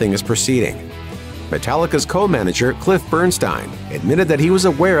 and nothing is proceeding." Metallica's co-manager Cliff Bernstein admitted that he was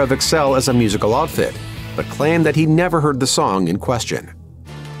aware of Excel as a musical outfit, but claimed that he never heard the song in question.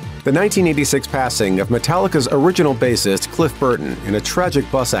 The 1986 passing of Metallica's original bassist Cliff Burton in a tragic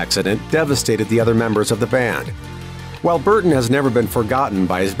bus accident devastated the other members of the band. While Burton has never been forgotten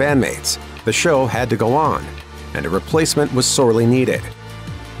by his bandmates, the show had to go on, and a replacement was sorely needed.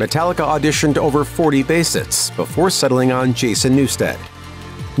 Metallica auditioned over 40 bassists before settling on Jason Newsted.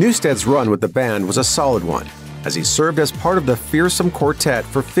 Newsted's run with the band was a solid one, as he served as part of the fearsome quartet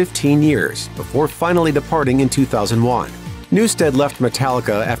for 15 years before finally departing in 2001. Newsted left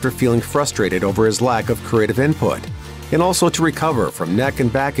Metallica after feeling frustrated over his lack of creative input, and also to recover from neck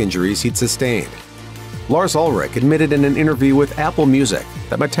and back injuries he'd sustained. Lars Ulrich admitted in an interview with Apple Music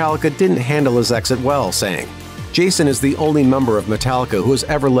that Metallica didn't handle his exit well, saying, "Jason is the only member of Metallica who has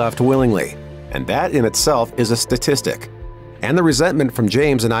ever left willingly, and that in itself is a statistic. And the resentment from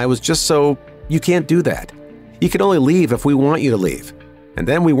James and I was just so, you can't do that. You can only leave if we want you to leave." And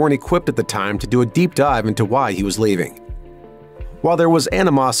then we weren't equipped at the time to do a deep dive into why he was leaving. While there was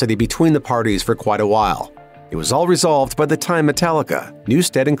animosity between the parties for quite a while, it was all resolved by the time Metallica,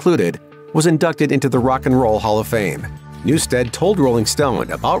 Newsted included, was inducted into the Rock and Roll Hall of Fame. Newsted told Rolling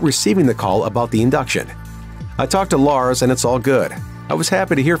Stone about receiving the call about the induction. "I talked to Lars and it's all good. I was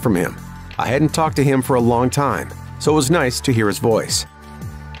happy to hear from him. I hadn't talked to him for a long time, so it was nice to hear his voice."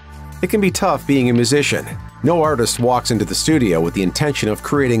 It can be tough being a musician. No artist walks into the studio with the intention of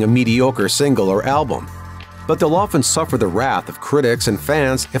creating a mediocre single or album, but they'll often suffer the wrath of critics and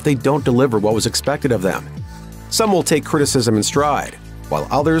fans if they don't deliver what was expected of them. Some will take criticism in stride, while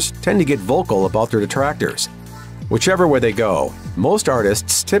others tend to get vocal about their detractors. Whichever way they go, most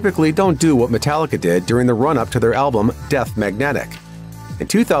artists typically don't do what Metallica did during the run-up to their album Death Magnetic. In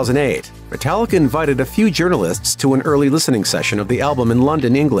 2008, Metallica invited a few journalists to an early listening session of the album in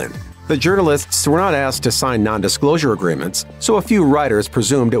London, England. The journalists were not asked to sign non-disclosure agreements, so a few writers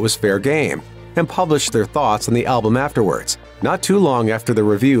presumed it was fair game and published their thoughts on the album afterwards. Not too long after the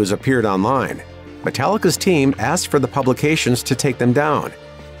reviews appeared online, Metallica's team asked for the publications to take them down,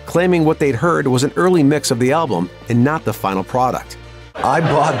 claiming what they'd heard was an early mix of the album and not the final product. "I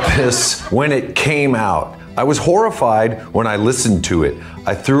bought this when it came out. I was horrified when I listened to it.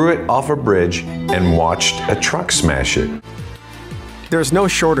 I threw it off a bridge and watched a truck smash it." There's no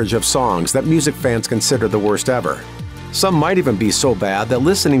shortage of songs that music fans consider the worst ever. Some might even be so bad that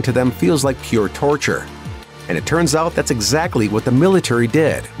listening to them feels like pure torture. And it turns out that's exactly what the military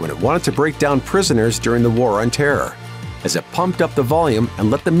did when it wanted to break down prisoners during the War on Terror, as it pumped up the volume and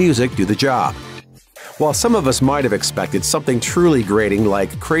let the music do the job. While some of us might have expected something truly grating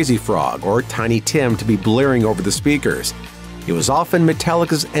like Crazy Frog or Tiny Tim to be blaring over the speakers, it was often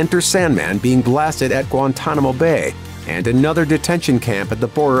Metallica's Enter Sandman being blasted at Guantanamo Bay and another detention camp at the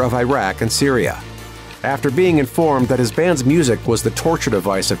border of Iraq and Syria. After being informed that his band's music was the torture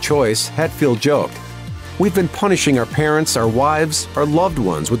device of choice, Hetfield joked, "We've been punishing our parents, our wives, our loved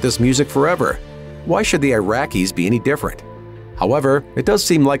ones with this music forever. Why should the Iraqis be any different?" However, it does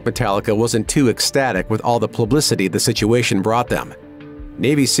seem like Metallica wasn't too ecstatic with all the publicity the situation brought them.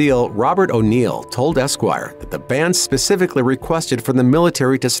 Navy SEAL Robert O'Neill told Esquire that the band specifically requested for the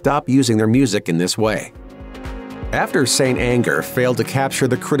military to stop using their music in this way. After Saint Anger failed to capture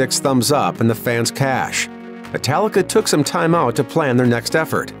the critics' thumbs up and the fans' cash, Metallica took some time out to plan their next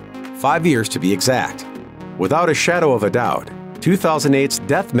effort, 5 years to be exact. Without a shadow of a doubt, 2008's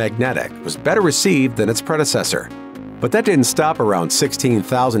Death Magnetic was better received than its predecessor. But that didn't stop around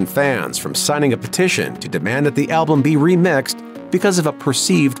 16,000 fans from signing a petition to demand that the album be remixed because of a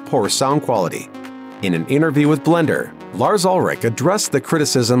perceived poor sound quality. In an interview with Blender, Lars Ulrich addressed the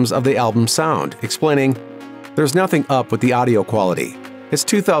criticisms of the album's sound, explaining, "There's nothing up with the audio quality. It's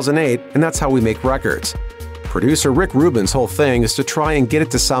 2008 and that's how we make records. Producer Rick Rubin's whole thing is to try and get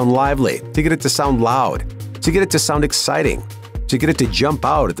it to sound lively, to get it to sound loud, to get it to sound exciting, to get it to jump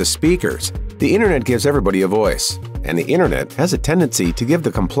out at the speakers. The internet gives everybody a voice, and the internet has a tendency to give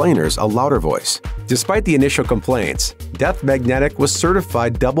the complainers a louder voice. Despite the initial complaints, Death Magnetic was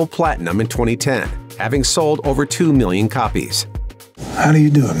certified double platinum in 2010, having sold over 2 million copies. How do you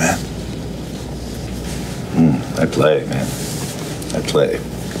do it, man? I play, man. I play.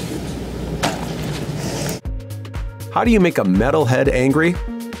 How do you make a metalhead angry?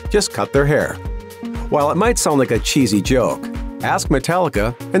 Just cut their hair. While it might sound like a cheesy joke, ask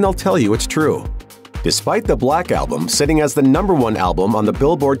Metallica and they'll tell you it's true. Despite the Black Album sitting as the #1 album on the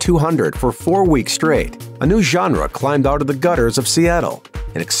Billboard 200 for 4 weeks straight, a new genre climbed out of the gutters of Seattle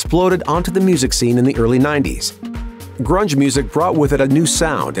and exploded onto the music scene in the early 90s. Grunge music brought with it a new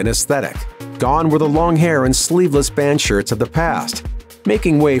sound and aesthetic. Gone were the long hair and sleeveless band shirts of the past,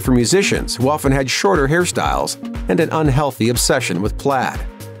 making way for musicians who often had shorter hairstyles and an unhealthy obsession with plaid.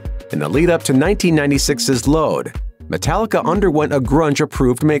 In the lead up to 1996's Load, Metallica underwent a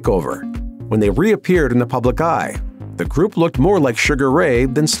grunge-approved makeover. When they reappeared in the public eye, the group looked more like Sugar Ray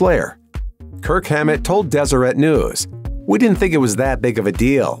than Slayer. Kirk Hammett told Deseret News, "We didn't think it was that big of a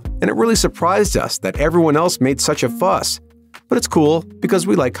deal, and it really surprised us that everyone else made such a fuss. But it's cool because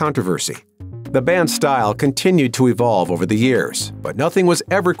we like controversy." The band's style continued to evolve over the years, but nothing was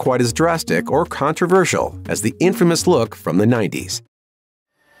ever quite as drastic or controversial as the infamous look from the 90s.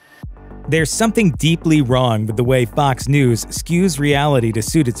 There's something deeply wrong with the way Fox News skews reality to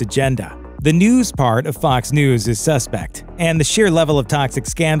suit its agenda. The news part of Fox News is suspect, and the sheer level of toxic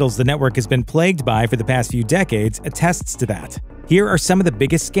scandals the network has been plagued by for the past few decades attests to that. Here are some of the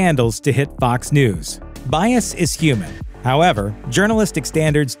biggest scandals to hit Fox News. Bias is human. However, journalistic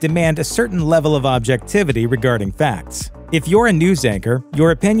standards demand a certain level of objectivity regarding facts. If you're a news anchor, your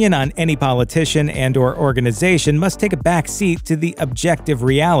opinion on any politician and/or organization must take a back seat to the objective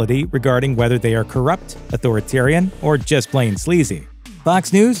reality regarding whether they are corrupt, authoritarian, or just plain sleazy.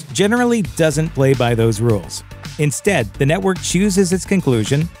 Fox News generally doesn't play by those rules. Instead, the network chooses its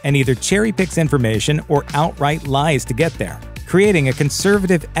conclusion and either cherry-picks information or outright lies to get there, creating a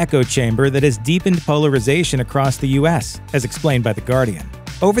conservative echo chamber that has deepened polarization across the U.S., as explained by The Guardian.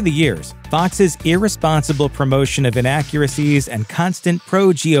 Over the years, Fox's irresponsible promotion of inaccuracies and constant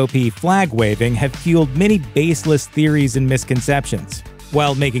pro-GOP flag-waving have fueled many baseless theories and misconceptions,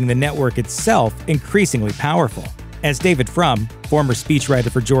 while making the network itself increasingly powerful. As David Frum, former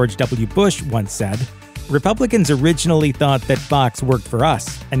speechwriter for George W. Bush, once said, "Republicans originally thought that Fox worked for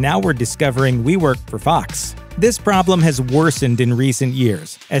us, and now we're discovering we work for Fox." This problem has worsened in recent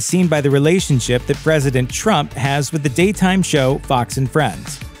years, as seen by the relationship that President Trump has with the daytime show Fox and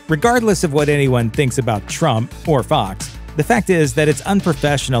Friends. Regardless of what anyone thinks about Trump or Fox, the fact is that it's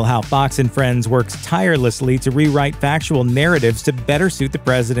unprofessional how Fox and Friends works tirelessly to rewrite factual narratives to better suit the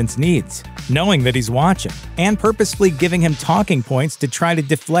president's needs, knowing that he's watching, and purposefully giving him talking points to try to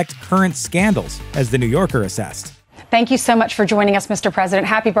deflect current scandals, as The New Yorker assessed. Thank you so much for joining us, Mr. President.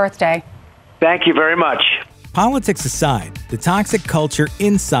 Happy birthday. Thank you very much. Politics aside, the toxic culture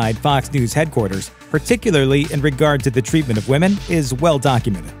inside Fox News headquarters, particularly in regard to the treatment of women, is well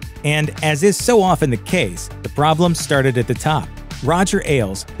documented. And as is so often the case, the problem started at the top. Roger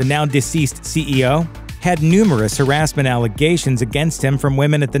Ailes, the now deceased CEO, had numerous harassment allegations against him from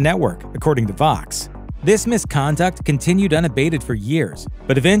women at the network, according to Vox. This misconduct continued unabated for years,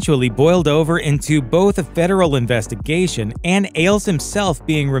 but eventually boiled over into both a federal investigation and Ailes himself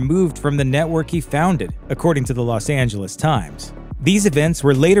being removed from the network he founded, according to the Los Angeles Times. These events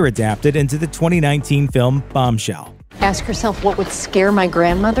were later adapted into the 2019 film Bombshell. Ask yourself what would scare my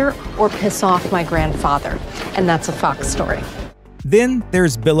grandmother or piss off my grandfather, and that's a Fox story. Then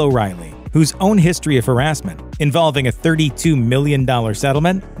there's Bill O'Reilly, whose own history of harassment, involving a $32 million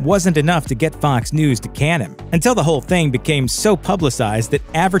settlement, wasn't enough to get Fox News to can him, until the whole thing became so publicized that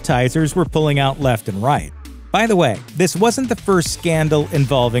advertisers were pulling out left and right. By the way, this wasn't the first scandal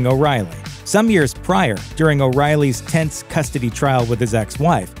involving O'Reilly. Some years prior, during O'Reilly's tense custody trial with his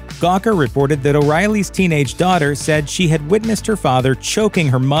ex-wife, Gawker reported that O'Reilly's teenage daughter said she had witnessed her father choking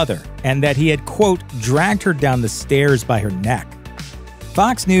her mother and that he had, quote, dragged her down the stairs by her neck.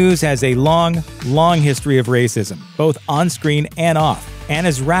 Fox News has a long history of racism, both on-screen and off, and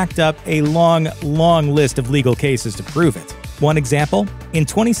has racked up a long list of legal cases to prove it. One example? In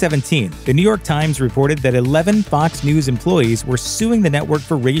 2017, the New York Times reported that 11 Fox News employees were suing the network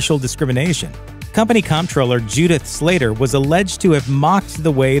for racial discrimination. Company comptroller Judith Slater was alleged to have mocked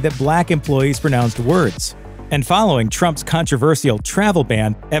the way that black employees pronounced words. And following Trump's controversial travel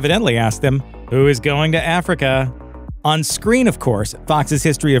ban, evidently asked them, "Who is going to Africa?" On screen, of course, Fox's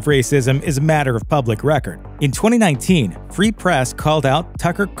history of racism is a matter of public record. In 2019, Free Press called out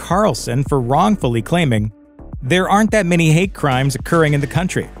Tucker Carlson for wrongfully claiming, "There aren't that many hate crimes occurring in the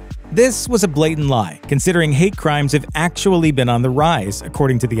country." This was a blatant lie, considering hate crimes have actually been on the rise,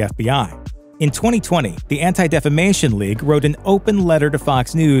 according to the FBI. In 2020, the Anti-Defamation League wrote an open letter to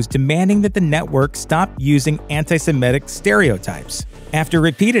Fox News demanding that the network stop using anti-Semitic stereotypes, after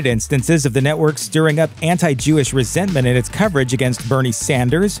repeated instances of the network stirring up anti-Jewish resentment in its coverage against Bernie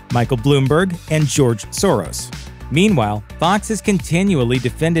Sanders, Michael Bloomberg, and George Soros. Meanwhile, Fox has continually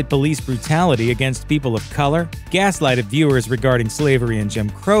defended police brutality against people of color, gaslighted viewers regarding slavery and Jim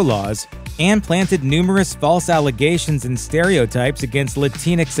Crow laws, and planted numerous false allegations and stereotypes against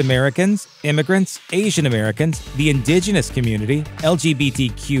Latinx Americans, immigrants, Asian Americans, the indigenous community,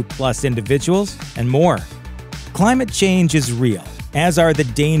 LGBTQ+ individuals, and more. Climate change is real, as are the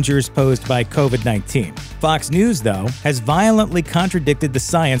dangers posed by COVID-19. Fox News, though, has violently contradicted the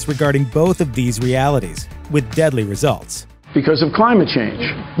science regarding both of these realities, with deadly results. Because of climate change.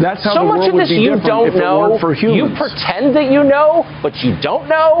 That's how so the much world of would this be you different don't if it know. weren't for humans. You pretend that you know, but you don't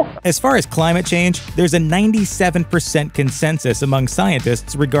know. As far as climate change, there's a 97% consensus among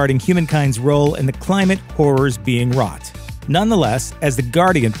scientists regarding humankind's role in the climate horrors being wrought. Nonetheless, as The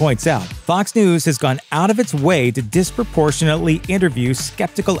Guardian points out, Fox News has gone out of its way to disproportionately interview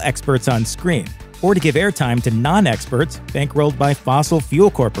skeptical experts on screen, or to give airtime to non-experts bankrolled by fossil fuel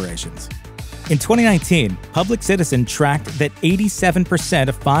corporations. In 2019, Public Citizen tracked that 87%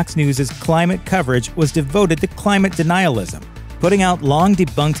 of Fox News' climate coverage was devoted to climate denialism, putting out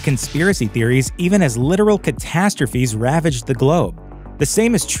long-debunked conspiracy theories even as literal catastrophes ravaged the globe. The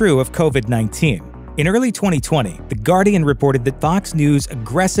same is true of COVID-19. In early 2020, The Guardian reported that Fox News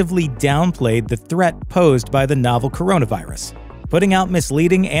aggressively downplayed the threat posed by the novel coronavirus, putting out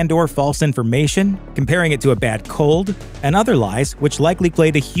misleading and/or false information, comparing it to a bad cold, and other lies which likely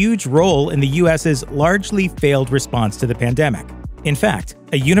played a huge role in the U.S.'s largely failed response to the pandemic. In fact,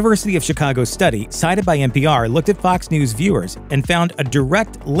 a University of Chicago study cited by NPR looked at Fox News viewers and found a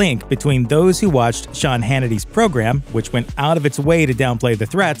direct link between those who watched Sean Hannity's program, which went out of its way to downplay the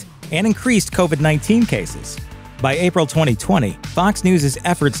threat, and increased COVID-19 cases. By April 2020, Fox News'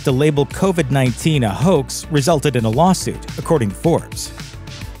 efforts to label COVID-19 a hoax resulted in a lawsuit, according to Forbes.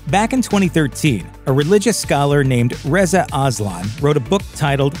 Back in 2013, a religious scholar named Reza Aslan wrote a book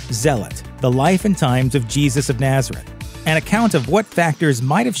titled Zealot: The Life and Times of Jesus of Nazareth, an account of what factors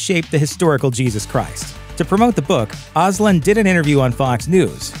might have shaped the historical Jesus Christ. To promote the book, Aslan did an interview on Fox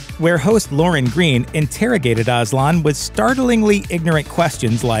News, where host Lauren Green interrogated Aslan with startlingly ignorant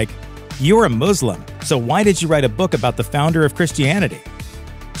questions like, "You're a Muslim, so why did you write a book about the founder of Christianity?"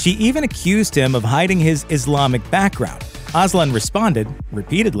 She even accused him of hiding his Islamic background. Aslan responded,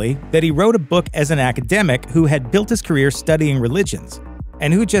 repeatedly, that he wrote a book as an academic who had built his career studying religions,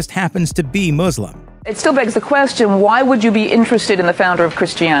 and who just happens to be Muslim. It still begs the question, why would you be interested in the founder of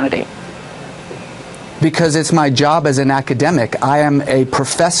Christianity? Because it's my job as an academic. I am a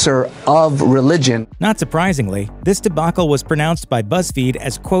professor of religion. Not surprisingly, this debacle was pronounced by BuzzFeed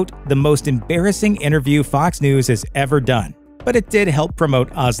as, quote, the most embarrassing interview Fox News has ever done. But it did help promote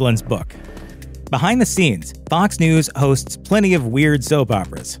Aslan's book. Behind the scenes, Fox News hosts plenty of weird soap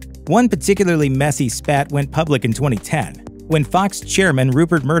operas. One particularly messy spat went public in 2010, when Fox chairman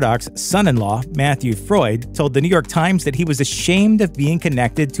Rupert Murdoch's son-in-law, Matthew Freud, told the New York Times that he was ashamed of being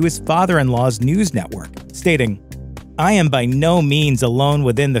connected to his father-in-law's news network, stating, "I am by no means alone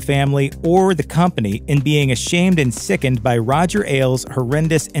within the family or the company in being ashamed and sickened by Roger Ailes'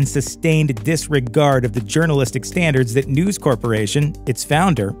 horrendous and sustained disregard of the journalistic standards that News Corporation, its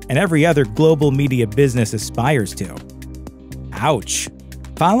founder, and every other global media business aspires to." Ouch.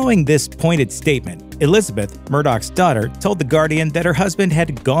 Following this pointed statement, Elizabeth, Murdoch's daughter, told The Guardian that her husband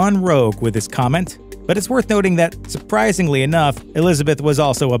had gone rogue with his comment, but it's worth noting that, surprisingly enough, Elizabeth was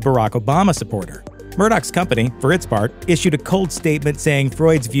also a Barack Obama supporter. Murdoch's company, for its part, issued a cold statement saying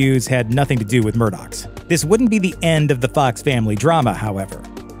Freud's views had nothing to do with Murdoch's. This wouldn't be the end of the Fox family drama, however.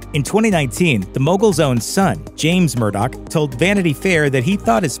 In 2019, the mogul's own son, James Murdoch, told Vanity Fair that he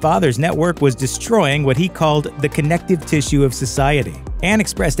thought his father's network was destroying what he called the connective tissue of society, and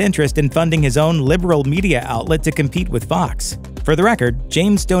expressed interest in funding his own liberal media outlet to compete with Fox. For the record,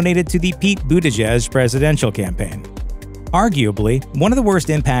 James donated to the Pete Buttigieg presidential campaign. Arguably, one of the worst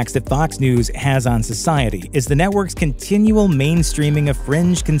impacts that Fox News has on society is the network's continual mainstreaming of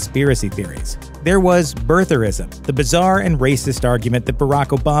fringe conspiracy theories. There was birtherism, the bizarre and racist argument that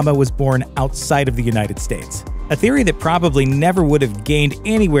Barack Obama was born outside of the United States, a theory that probably never would have gained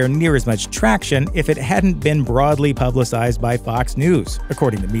anywhere near as much traction if it hadn't been broadly publicized by Fox News,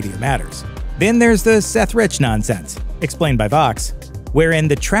 according to Media Matters. Then there's the Seth Rich nonsense. explained by Vox, wherein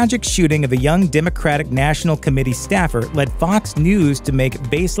the tragic shooting of a young Democratic National Committee staffer led Fox News to make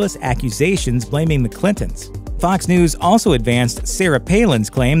baseless accusations blaming the Clintons. Fox News also advanced Sarah Palin's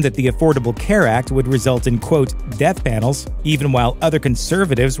claim that the Affordable Care Act would result in, quote, death panels, even while other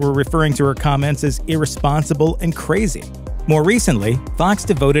conservatives were referring to her comments as irresponsible and crazy. More recently, Fox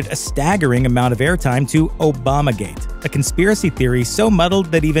devoted a staggering amount of airtime to Obamagate, a conspiracy theory so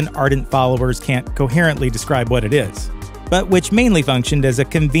muddled that even ardent followers can't coherently describe what it is, but which mainly functioned as a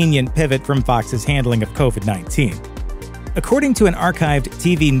convenient pivot from Fox's handling of COVID-19. According to an archived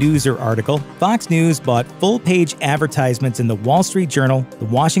TV Newser article, Fox News bought full-page advertisements in the Wall Street Journal, the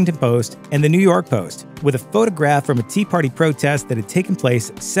Washington Post, and the New York Post, with a photograph from a Tea Party protest that had taken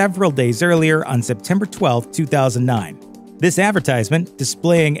place several days earlier on September 12, 2009. This advertisement,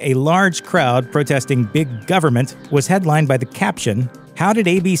 displaying a large crowd protesting big government, was headlined by the caption, "How did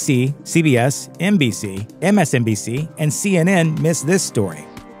ABC, CBS, NBC, MSNBC, and CNN miss this story?"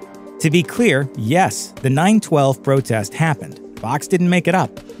 To be clear, yes, the 9/12 protest happened. Fox didn't make it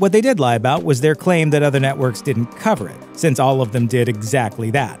up. What they did lie about was their claim that other networks didn't cover it, since all of them did exactly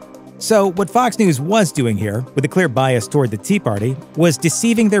that. So what Fox News was doing here, with a clear bias toward the Tea Party, was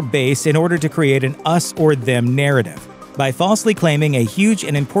deceiving their base in order to create an us or them narrative, by falsely claiming a huge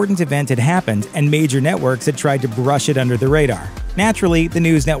and important event had happened and major networks had tried to brush it under the radar. Naturally, the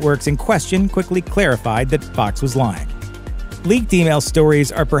news networks in question quickly clarified that Fox was lying. Leaked email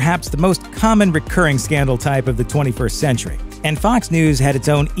stories are perhaps the most common recurring scandal type of the 21st century, and Fox News had its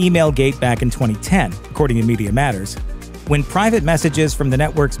own email gate back in 2010, according to Media Matters, when private messages from the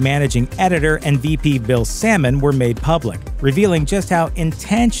network's managing editor and VP Bill Salmon were made public, revealing just how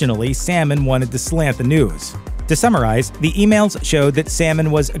intentionally Salmon wanted to slant the news. To summarize, the emails showed that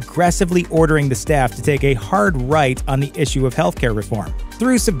Salmon was aggressively ordering the staff to take a hard right on the issue of healthcare reform,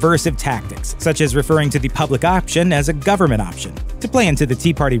 through subversive tactics, such as referring to the public option as a government option, to play into the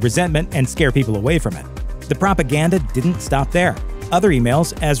Tea Party resentment and scare people away from it. The propaganda didn't stop there. Other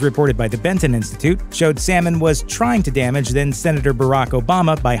emails, as reported by the Benton Institute, showed Salmon was trying to damage then-Senator Barack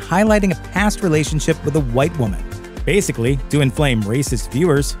Obama by highlighting a past relationship with a white woman, basically to inflame racist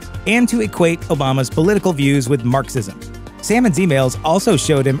viewers, and to equate Obama's political views with Marxism. Salmon's emails also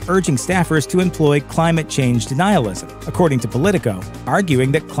showed him urging staffers to employ climate change denialism, according to Politico,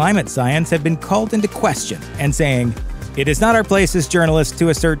 arguing that climate science had been called into question and saying, "It is not our place as journalists to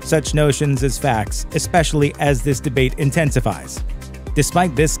assert such notions as facts, especially as this debate intensifies."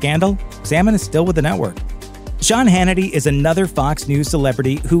 Despite this scandal, Salmon is still with the network. Sean Hannity is another Fox News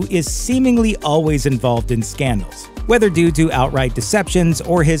celebrity who is seemingly always involved in scandals, whether due to outright deceptions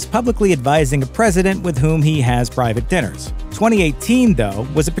or his publicly advising a president with whom he has private dinners. 2018, though,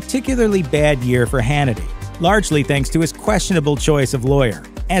 was a particularly bad year for Hannity, largely thanks to his questionable choice of lawyer.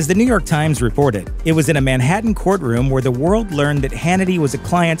 As the New York Times reported, it was in a Manhattan courtroom where the world learned that Hannity was a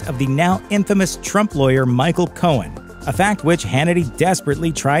client of the now infamous Trump lawyer Michael Cohen, a fact which Hannity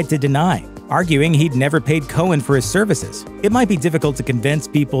desperately tried to deny, arguing he'd never paid Cohen for his services. It might be difficult to convince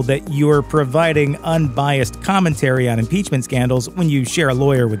people that you're providing unbiased commentary on impeachment scandals when you share a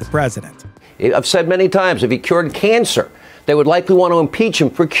lawyer with the president. I've said many times, if he cured cancer, they would likely want to impeach him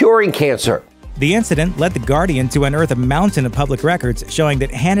for curing cancer. The incident led The Guardian to unearth a mountain of public records showing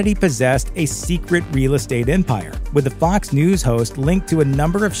that Hannity possessed a secret real estate empire, with the Fox News host linked to a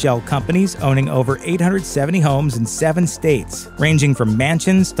number of shell companies owning over 870 homes in 7 states, ranging from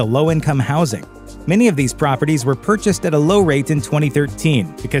mansions to low-income housing. Many of these properties were purchased at a low rate in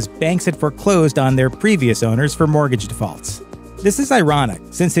 2013 because banks had foreclosed on their previous owners for mortgage defaults. This is ironic,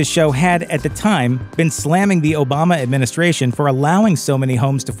 since his show had, at the time, been slamming the Obama administration for allowing so many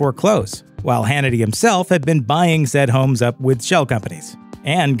homes to foreclose, while Hannity himself had been buying said homes up with shell companies,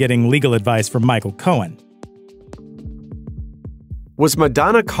 and getting legal advice from Michael Cohen. Was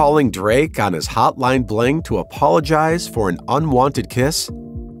Madonna calling Drake on his hotline bling to apologize for an unwanted kiss?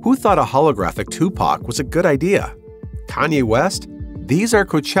 Who thought a holographic Tupac was a good idea? Kanye West? These are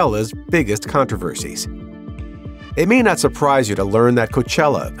Coachella's biggest controversies. It may not surprise you to learn that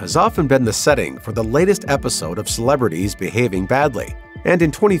Coachella has often been the setting for the latest episode of celebrities behaving badly. And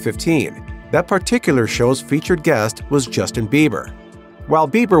in 2015, that particular show's featured guest was Justin Bieber. While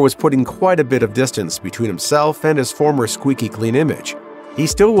Bieber was putting quite a bit of distance between himself and his former squeaky clean image, he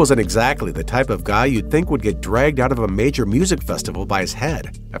still wasn't exactly the type of guy you'd think would get dragged out of a major music festival by his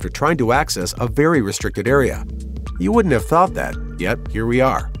head after trying to access a very restricted area. You wouldn't have thought that, yet here we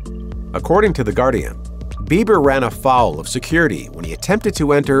are. According to The Guardian, Bieber ran afoul of security when he attempted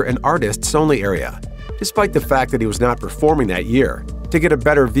to enter an artists-only area, despite the fact that he was not performing that year, to get a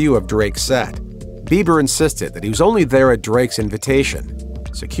better view of Drake's set. Bieber insisted that he was only there at Drake's invitation.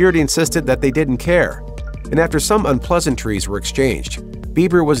 Security insisted that they didn't care. and after some unpleasantries were exchanged,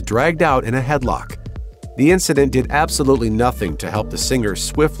 Bieber was dragged out in a headlock. The incident did absolutely nothing to help the singer's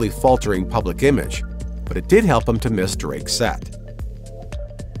swiftly faltering public image, but it did help him to miss Drake's set.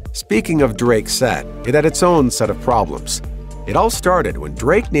 Speaking of Drake's set, it had its own set of problems. It all started when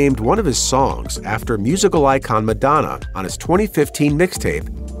Drake named one of his songs after musical icon Madonna on his 2015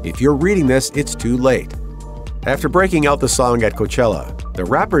 mixtape, If You're Reading This, It's Too Late. After breaking out the song at Coachella, the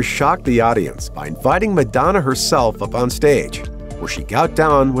rapper shocked the audience by inviting Madonna herself up on stage, where she got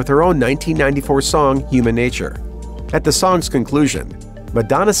down with her own 1994 song, Human Nature. At the song's conclusion,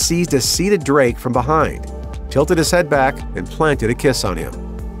 Madonna seized a seated Drake from behind, tilted his head back, and planted a kiss on him.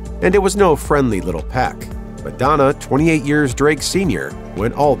 And it was no friendly little peck. Madonna, 28 years Drake's senior,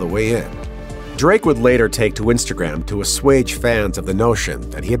 went all the way in. Drake would later take to Instagram to assuage fans of the notion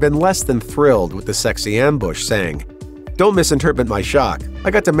that he had been less than thrilled with the sexy ambush, saying, "Don't misinterpret my shock. I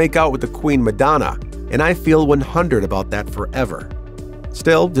got to make out with the Queen Madonna, and I feel 100 about that forever."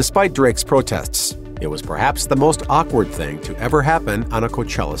 Still, despite Drake's protests, it was perhaps the most awkward thing to ever happen on a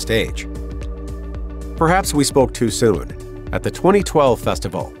Coachella stage. Perhaps we spoke too soon. At the 2012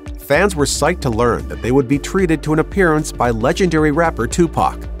 festival, fans were psyched to learn that they would be treated to an appearance by legendary rapper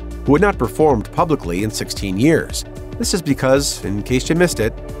Tupac, who had not performed publicly in 16 years. This is because, in case you missed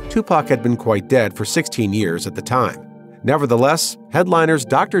it, Tupac had been quite dead for 16 years at the time. Nevertheless, headliners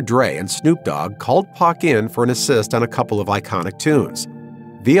Dr. Dre and Snoop Dogg called Pac in for an assist on a couple of iconic tunes.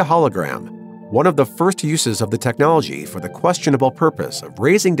 Via hologram, one of the first uses of the technology for the questionable purpose of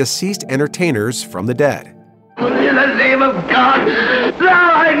raising deceased entertainers from the dead. In the name of God,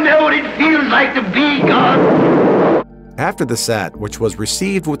 now I know what it feels like to be God. After the set, which was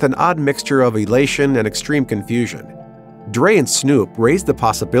received with an odd mixture of elation and extreme confusion, Dre and Snoop raised the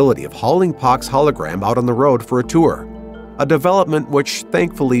possibility of hauling Pac's hologram out on the road for a tour, a development which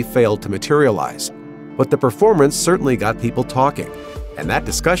thankfully failed to materialize. But the performance certainly got people talking, and that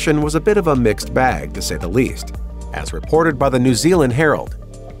discussion was a bit of a mixed bag, to say the least. As reported by the New Zealand Herald,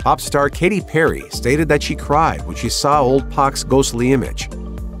 pop star Katy Perry stated that she cried when she saw old Pac's ghostly image.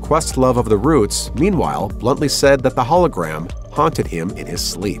 Questlove of the Roots, meanwhile, bluntly said that the hologram haunted him in his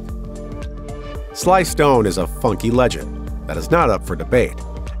sleep. Sly Stone is a funky legend that is not up for debate.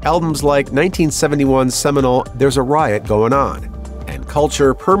 Albums like 1971's seminal There's a Riot Going On, and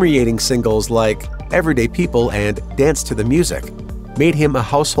culture permeating singles like Everyday People and Dance to the Music made him a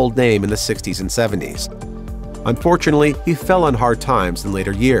household name in the 60s and 70s. Unfortunately, he fell on hard times in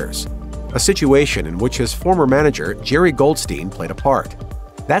later years, a situation in which his former manager, Jerry Goldstein, played a part.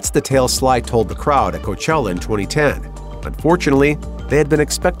 That's the tale Sly told the crowd at Coachella in 2010. Unfortunately, they had been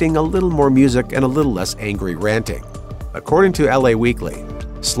expecting a little more music and a little less angry ranting. According to LA Weekly,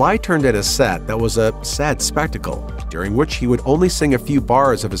 Sly turned in a set that was a sad spectacle, during which he would only sing a few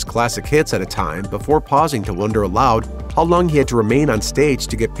bars of his classic hits at a time before pausing to wonder aloud how long he had to remain on stage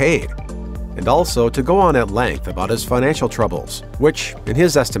to get paid, and also to go on at length about his financial troubles, which, in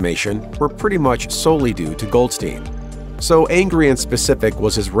his estimation, were pretty much solely due to Goldstein. So angry and specific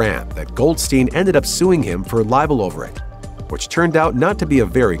was his rant that Goldstein ended up suing him for libel over it, which turned out not to be a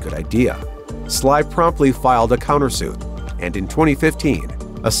very good idea. Sly promptly filed a countersuit, and in 2015,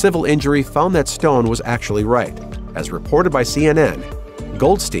 a civil injury found that Stone was actually right. As reported by CNN,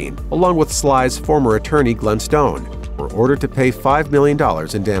 Goldstein, along with Sly's former attorney Glenn Stone, were ordered to pay $5 million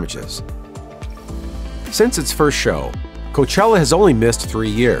in damages. Since its first show, Coachella has only missed 3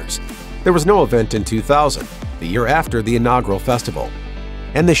 years. There was no event in 2000, the year after the inaugural festival,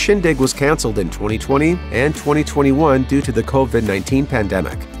 and the shindig was canceled in 2020 and 2021 due to the COVID-19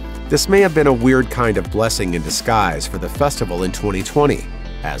 pandemic. This may have been a weird kind of blessing in disguise for the festival in 2020,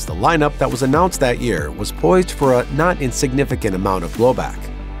 as the lineup that was announced that year was poised for a not insignificant amount of blowback.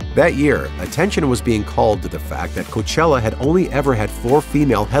 That year, attention was being called to the fact that Coachella had only ever had 4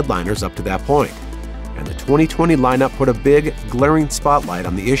 female headliners up to that point, and the 2020 lineup put a big, glaring spotlight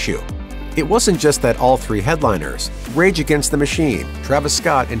on the issue. It wasn't just that all 3 headliners, Rage Against the Machine, Travis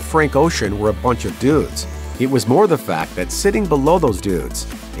Scott, and Frank Ocean, were a bunch of dudes. It was more the fact that sitting below those dudes,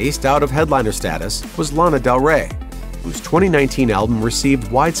 aced out of headliner status, was Lana Del Rey, whose 2019 album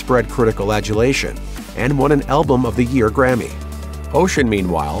received widespread critical adulation and won an Album of the Year Grammy. Ocean,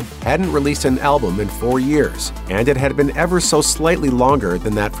 meanwhile, hadn't released an album in 4 years, and it had been ever so slightly longer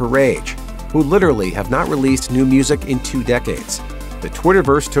than that for Rage, who literally have not released new music in 2 decades. The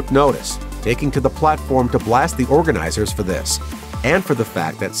Twitterverse took notice, taking to the platform to blast the organizers for this, and for the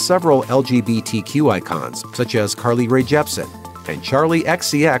fact that several LGBTQ icons, such as Carly Rae Jepsen and Charlie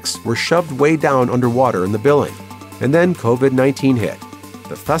XCX, were shoved way down underwater in the billing. And then COVID-19 hit.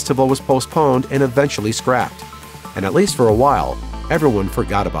 The festival was postponed and eventually scrapped. And at least for a while, everyone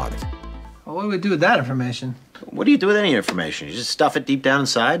forgot about it. Well, what do we do with that information? What do you do with any information? You just stuff it deep down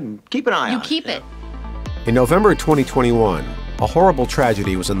inside and keep an eye on it. You keep it. In November 2021, a horrible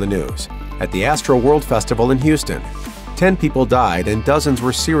tragedy was in the news. At the Astro World Festival in Houston, 10 people died and dozens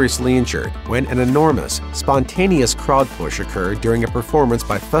were seriously injured when an enormous, spontaneous crowd push occurred during a performance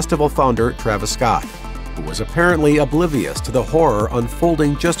by festival founder Travis Scott, who was apparently oblivious to the horror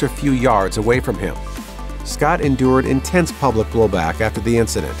unfolding just a few yards away from him. Scott endured intense public blowback after the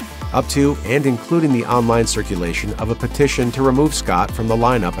incident, up to and including the online circulation of a petition to remove Scott from the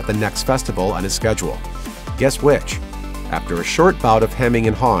lineup at the next festival on his schedule. Guess which? After a short bout of hemming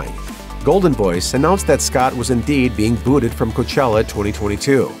and hawing, Golden Voice announced that Scott was indeed being booted from Coachella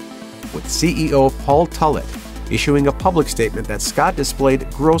 2022, with CEO Paul Tullett issuing a public statement that Scott displayed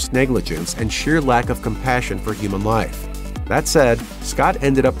gross negligence and sheer lack of compassion for human life. That said, Scott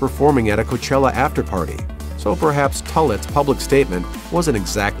ended up performing at a Coachella after-party, so perhaps Tullett's public statement wasn't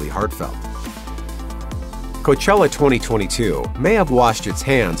exactly heartfelt. Coachella 2022 may have washed its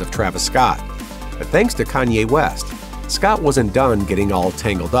hands of Travis Scott, but thanks to Kanye West, Scott wasn't done getting all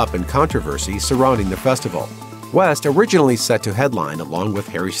tangled up in controversy surrounding the festival. West, originally set to headline along with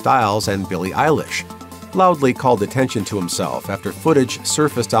Harry Styles and Billie Eilish, loudly called attention to himself after footage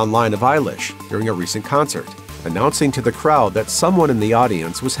surfaced online of Eilish during a recent concert, announcing to the crowd that someone in the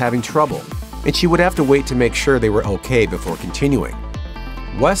audience was having trouble, and she would have to wait to make sure they were okay before continuing.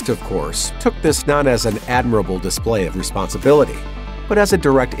 West, of course, took this not as an admirable display of responsibility, but as a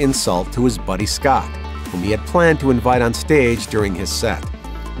direct insult to his buddy Scott, whom he had planned to invite on stage during his set.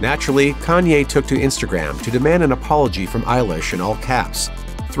 Naturally, Kanye took to Instagram to demand an apology from Eilish in all caps,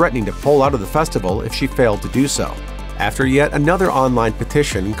 threatening to pull out of the festival if she failed to do so. After yet another online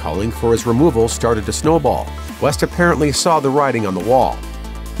petition calling for his removal started to snowball, West apparently saw the writing on the wall.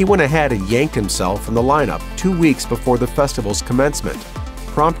 He went ahead and yanked himself from the lineup 2 weeks before the festival's commencement,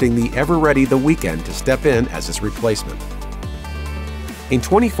 prompting the ever-ready The Weeknd to step in as his replacement. In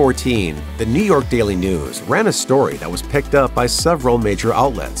 2014, the New York Daily News ran a story that was picked up by several major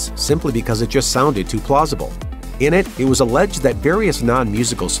outlets simply because it just sounded too plausible. In it, it was alleged that various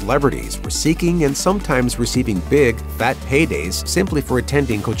non-musical celebrities were seeking and sometimes receiving big, fat paydays simply for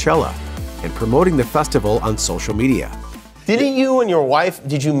attending Coachella and promoting the festival on social media. Didn't you and your wife,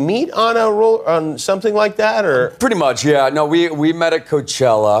 did you meet on something like that, or? Pretty much, yeah. No, we met at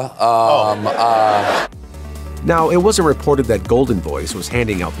Coachella. Now, it wasn't reported that Golden Voice was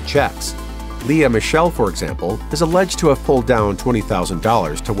handing out the checks. Lea Michele, for example, is alleged to have pulled down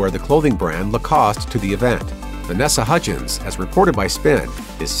 $20,000 to wear the clothing brand Lacoste to the event. Vanessa Hudgens, as reported by Spin,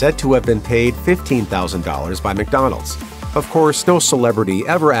 is said to have been paid $15,000 by McDonald's. Of course, no celebrity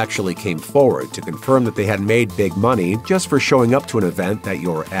ever actually came forward to confirm that they had made big money just for showing up to an event that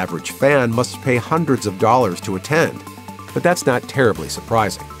your average fan must pay hundreds of dollars to attend. But that's not terribly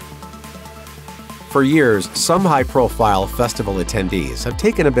surprising. For years, some high-profile festival attendees have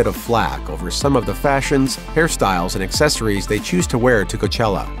taken a bit of flack over some of the fashions, hairstyles, and accessories they choose to wear to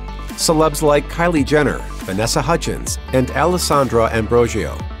Coachella. Celebs like Kylie Jenner, Vanessa Hudgens, and Alessandra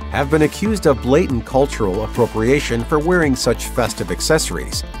Ambrosio have been accused of blatant cultural appropriation for wearing such festive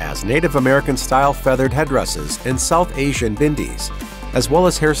accessories as Native American-style feathered headdresses and South Asian bindis, as well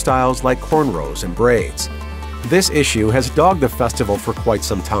as hairstyles like cornrows and braids. This issue has dogged the festival for quite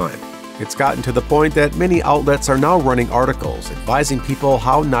some time. It's gotten to the point that many outlets are now running articles advising people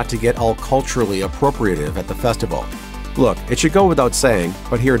how not to get all culturally appropriative at the festival. Look, it should go without saying,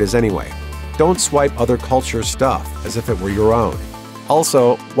 but here it is anyway. Don't swipe other cultures' stuff as if it were your own.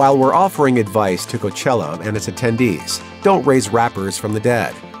 Also, while we're offering advice to Coachella and its attendees, don't raise rappers from the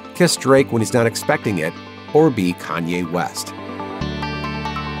dead, kiss Drake when he's not expecting it, or be Kanye West.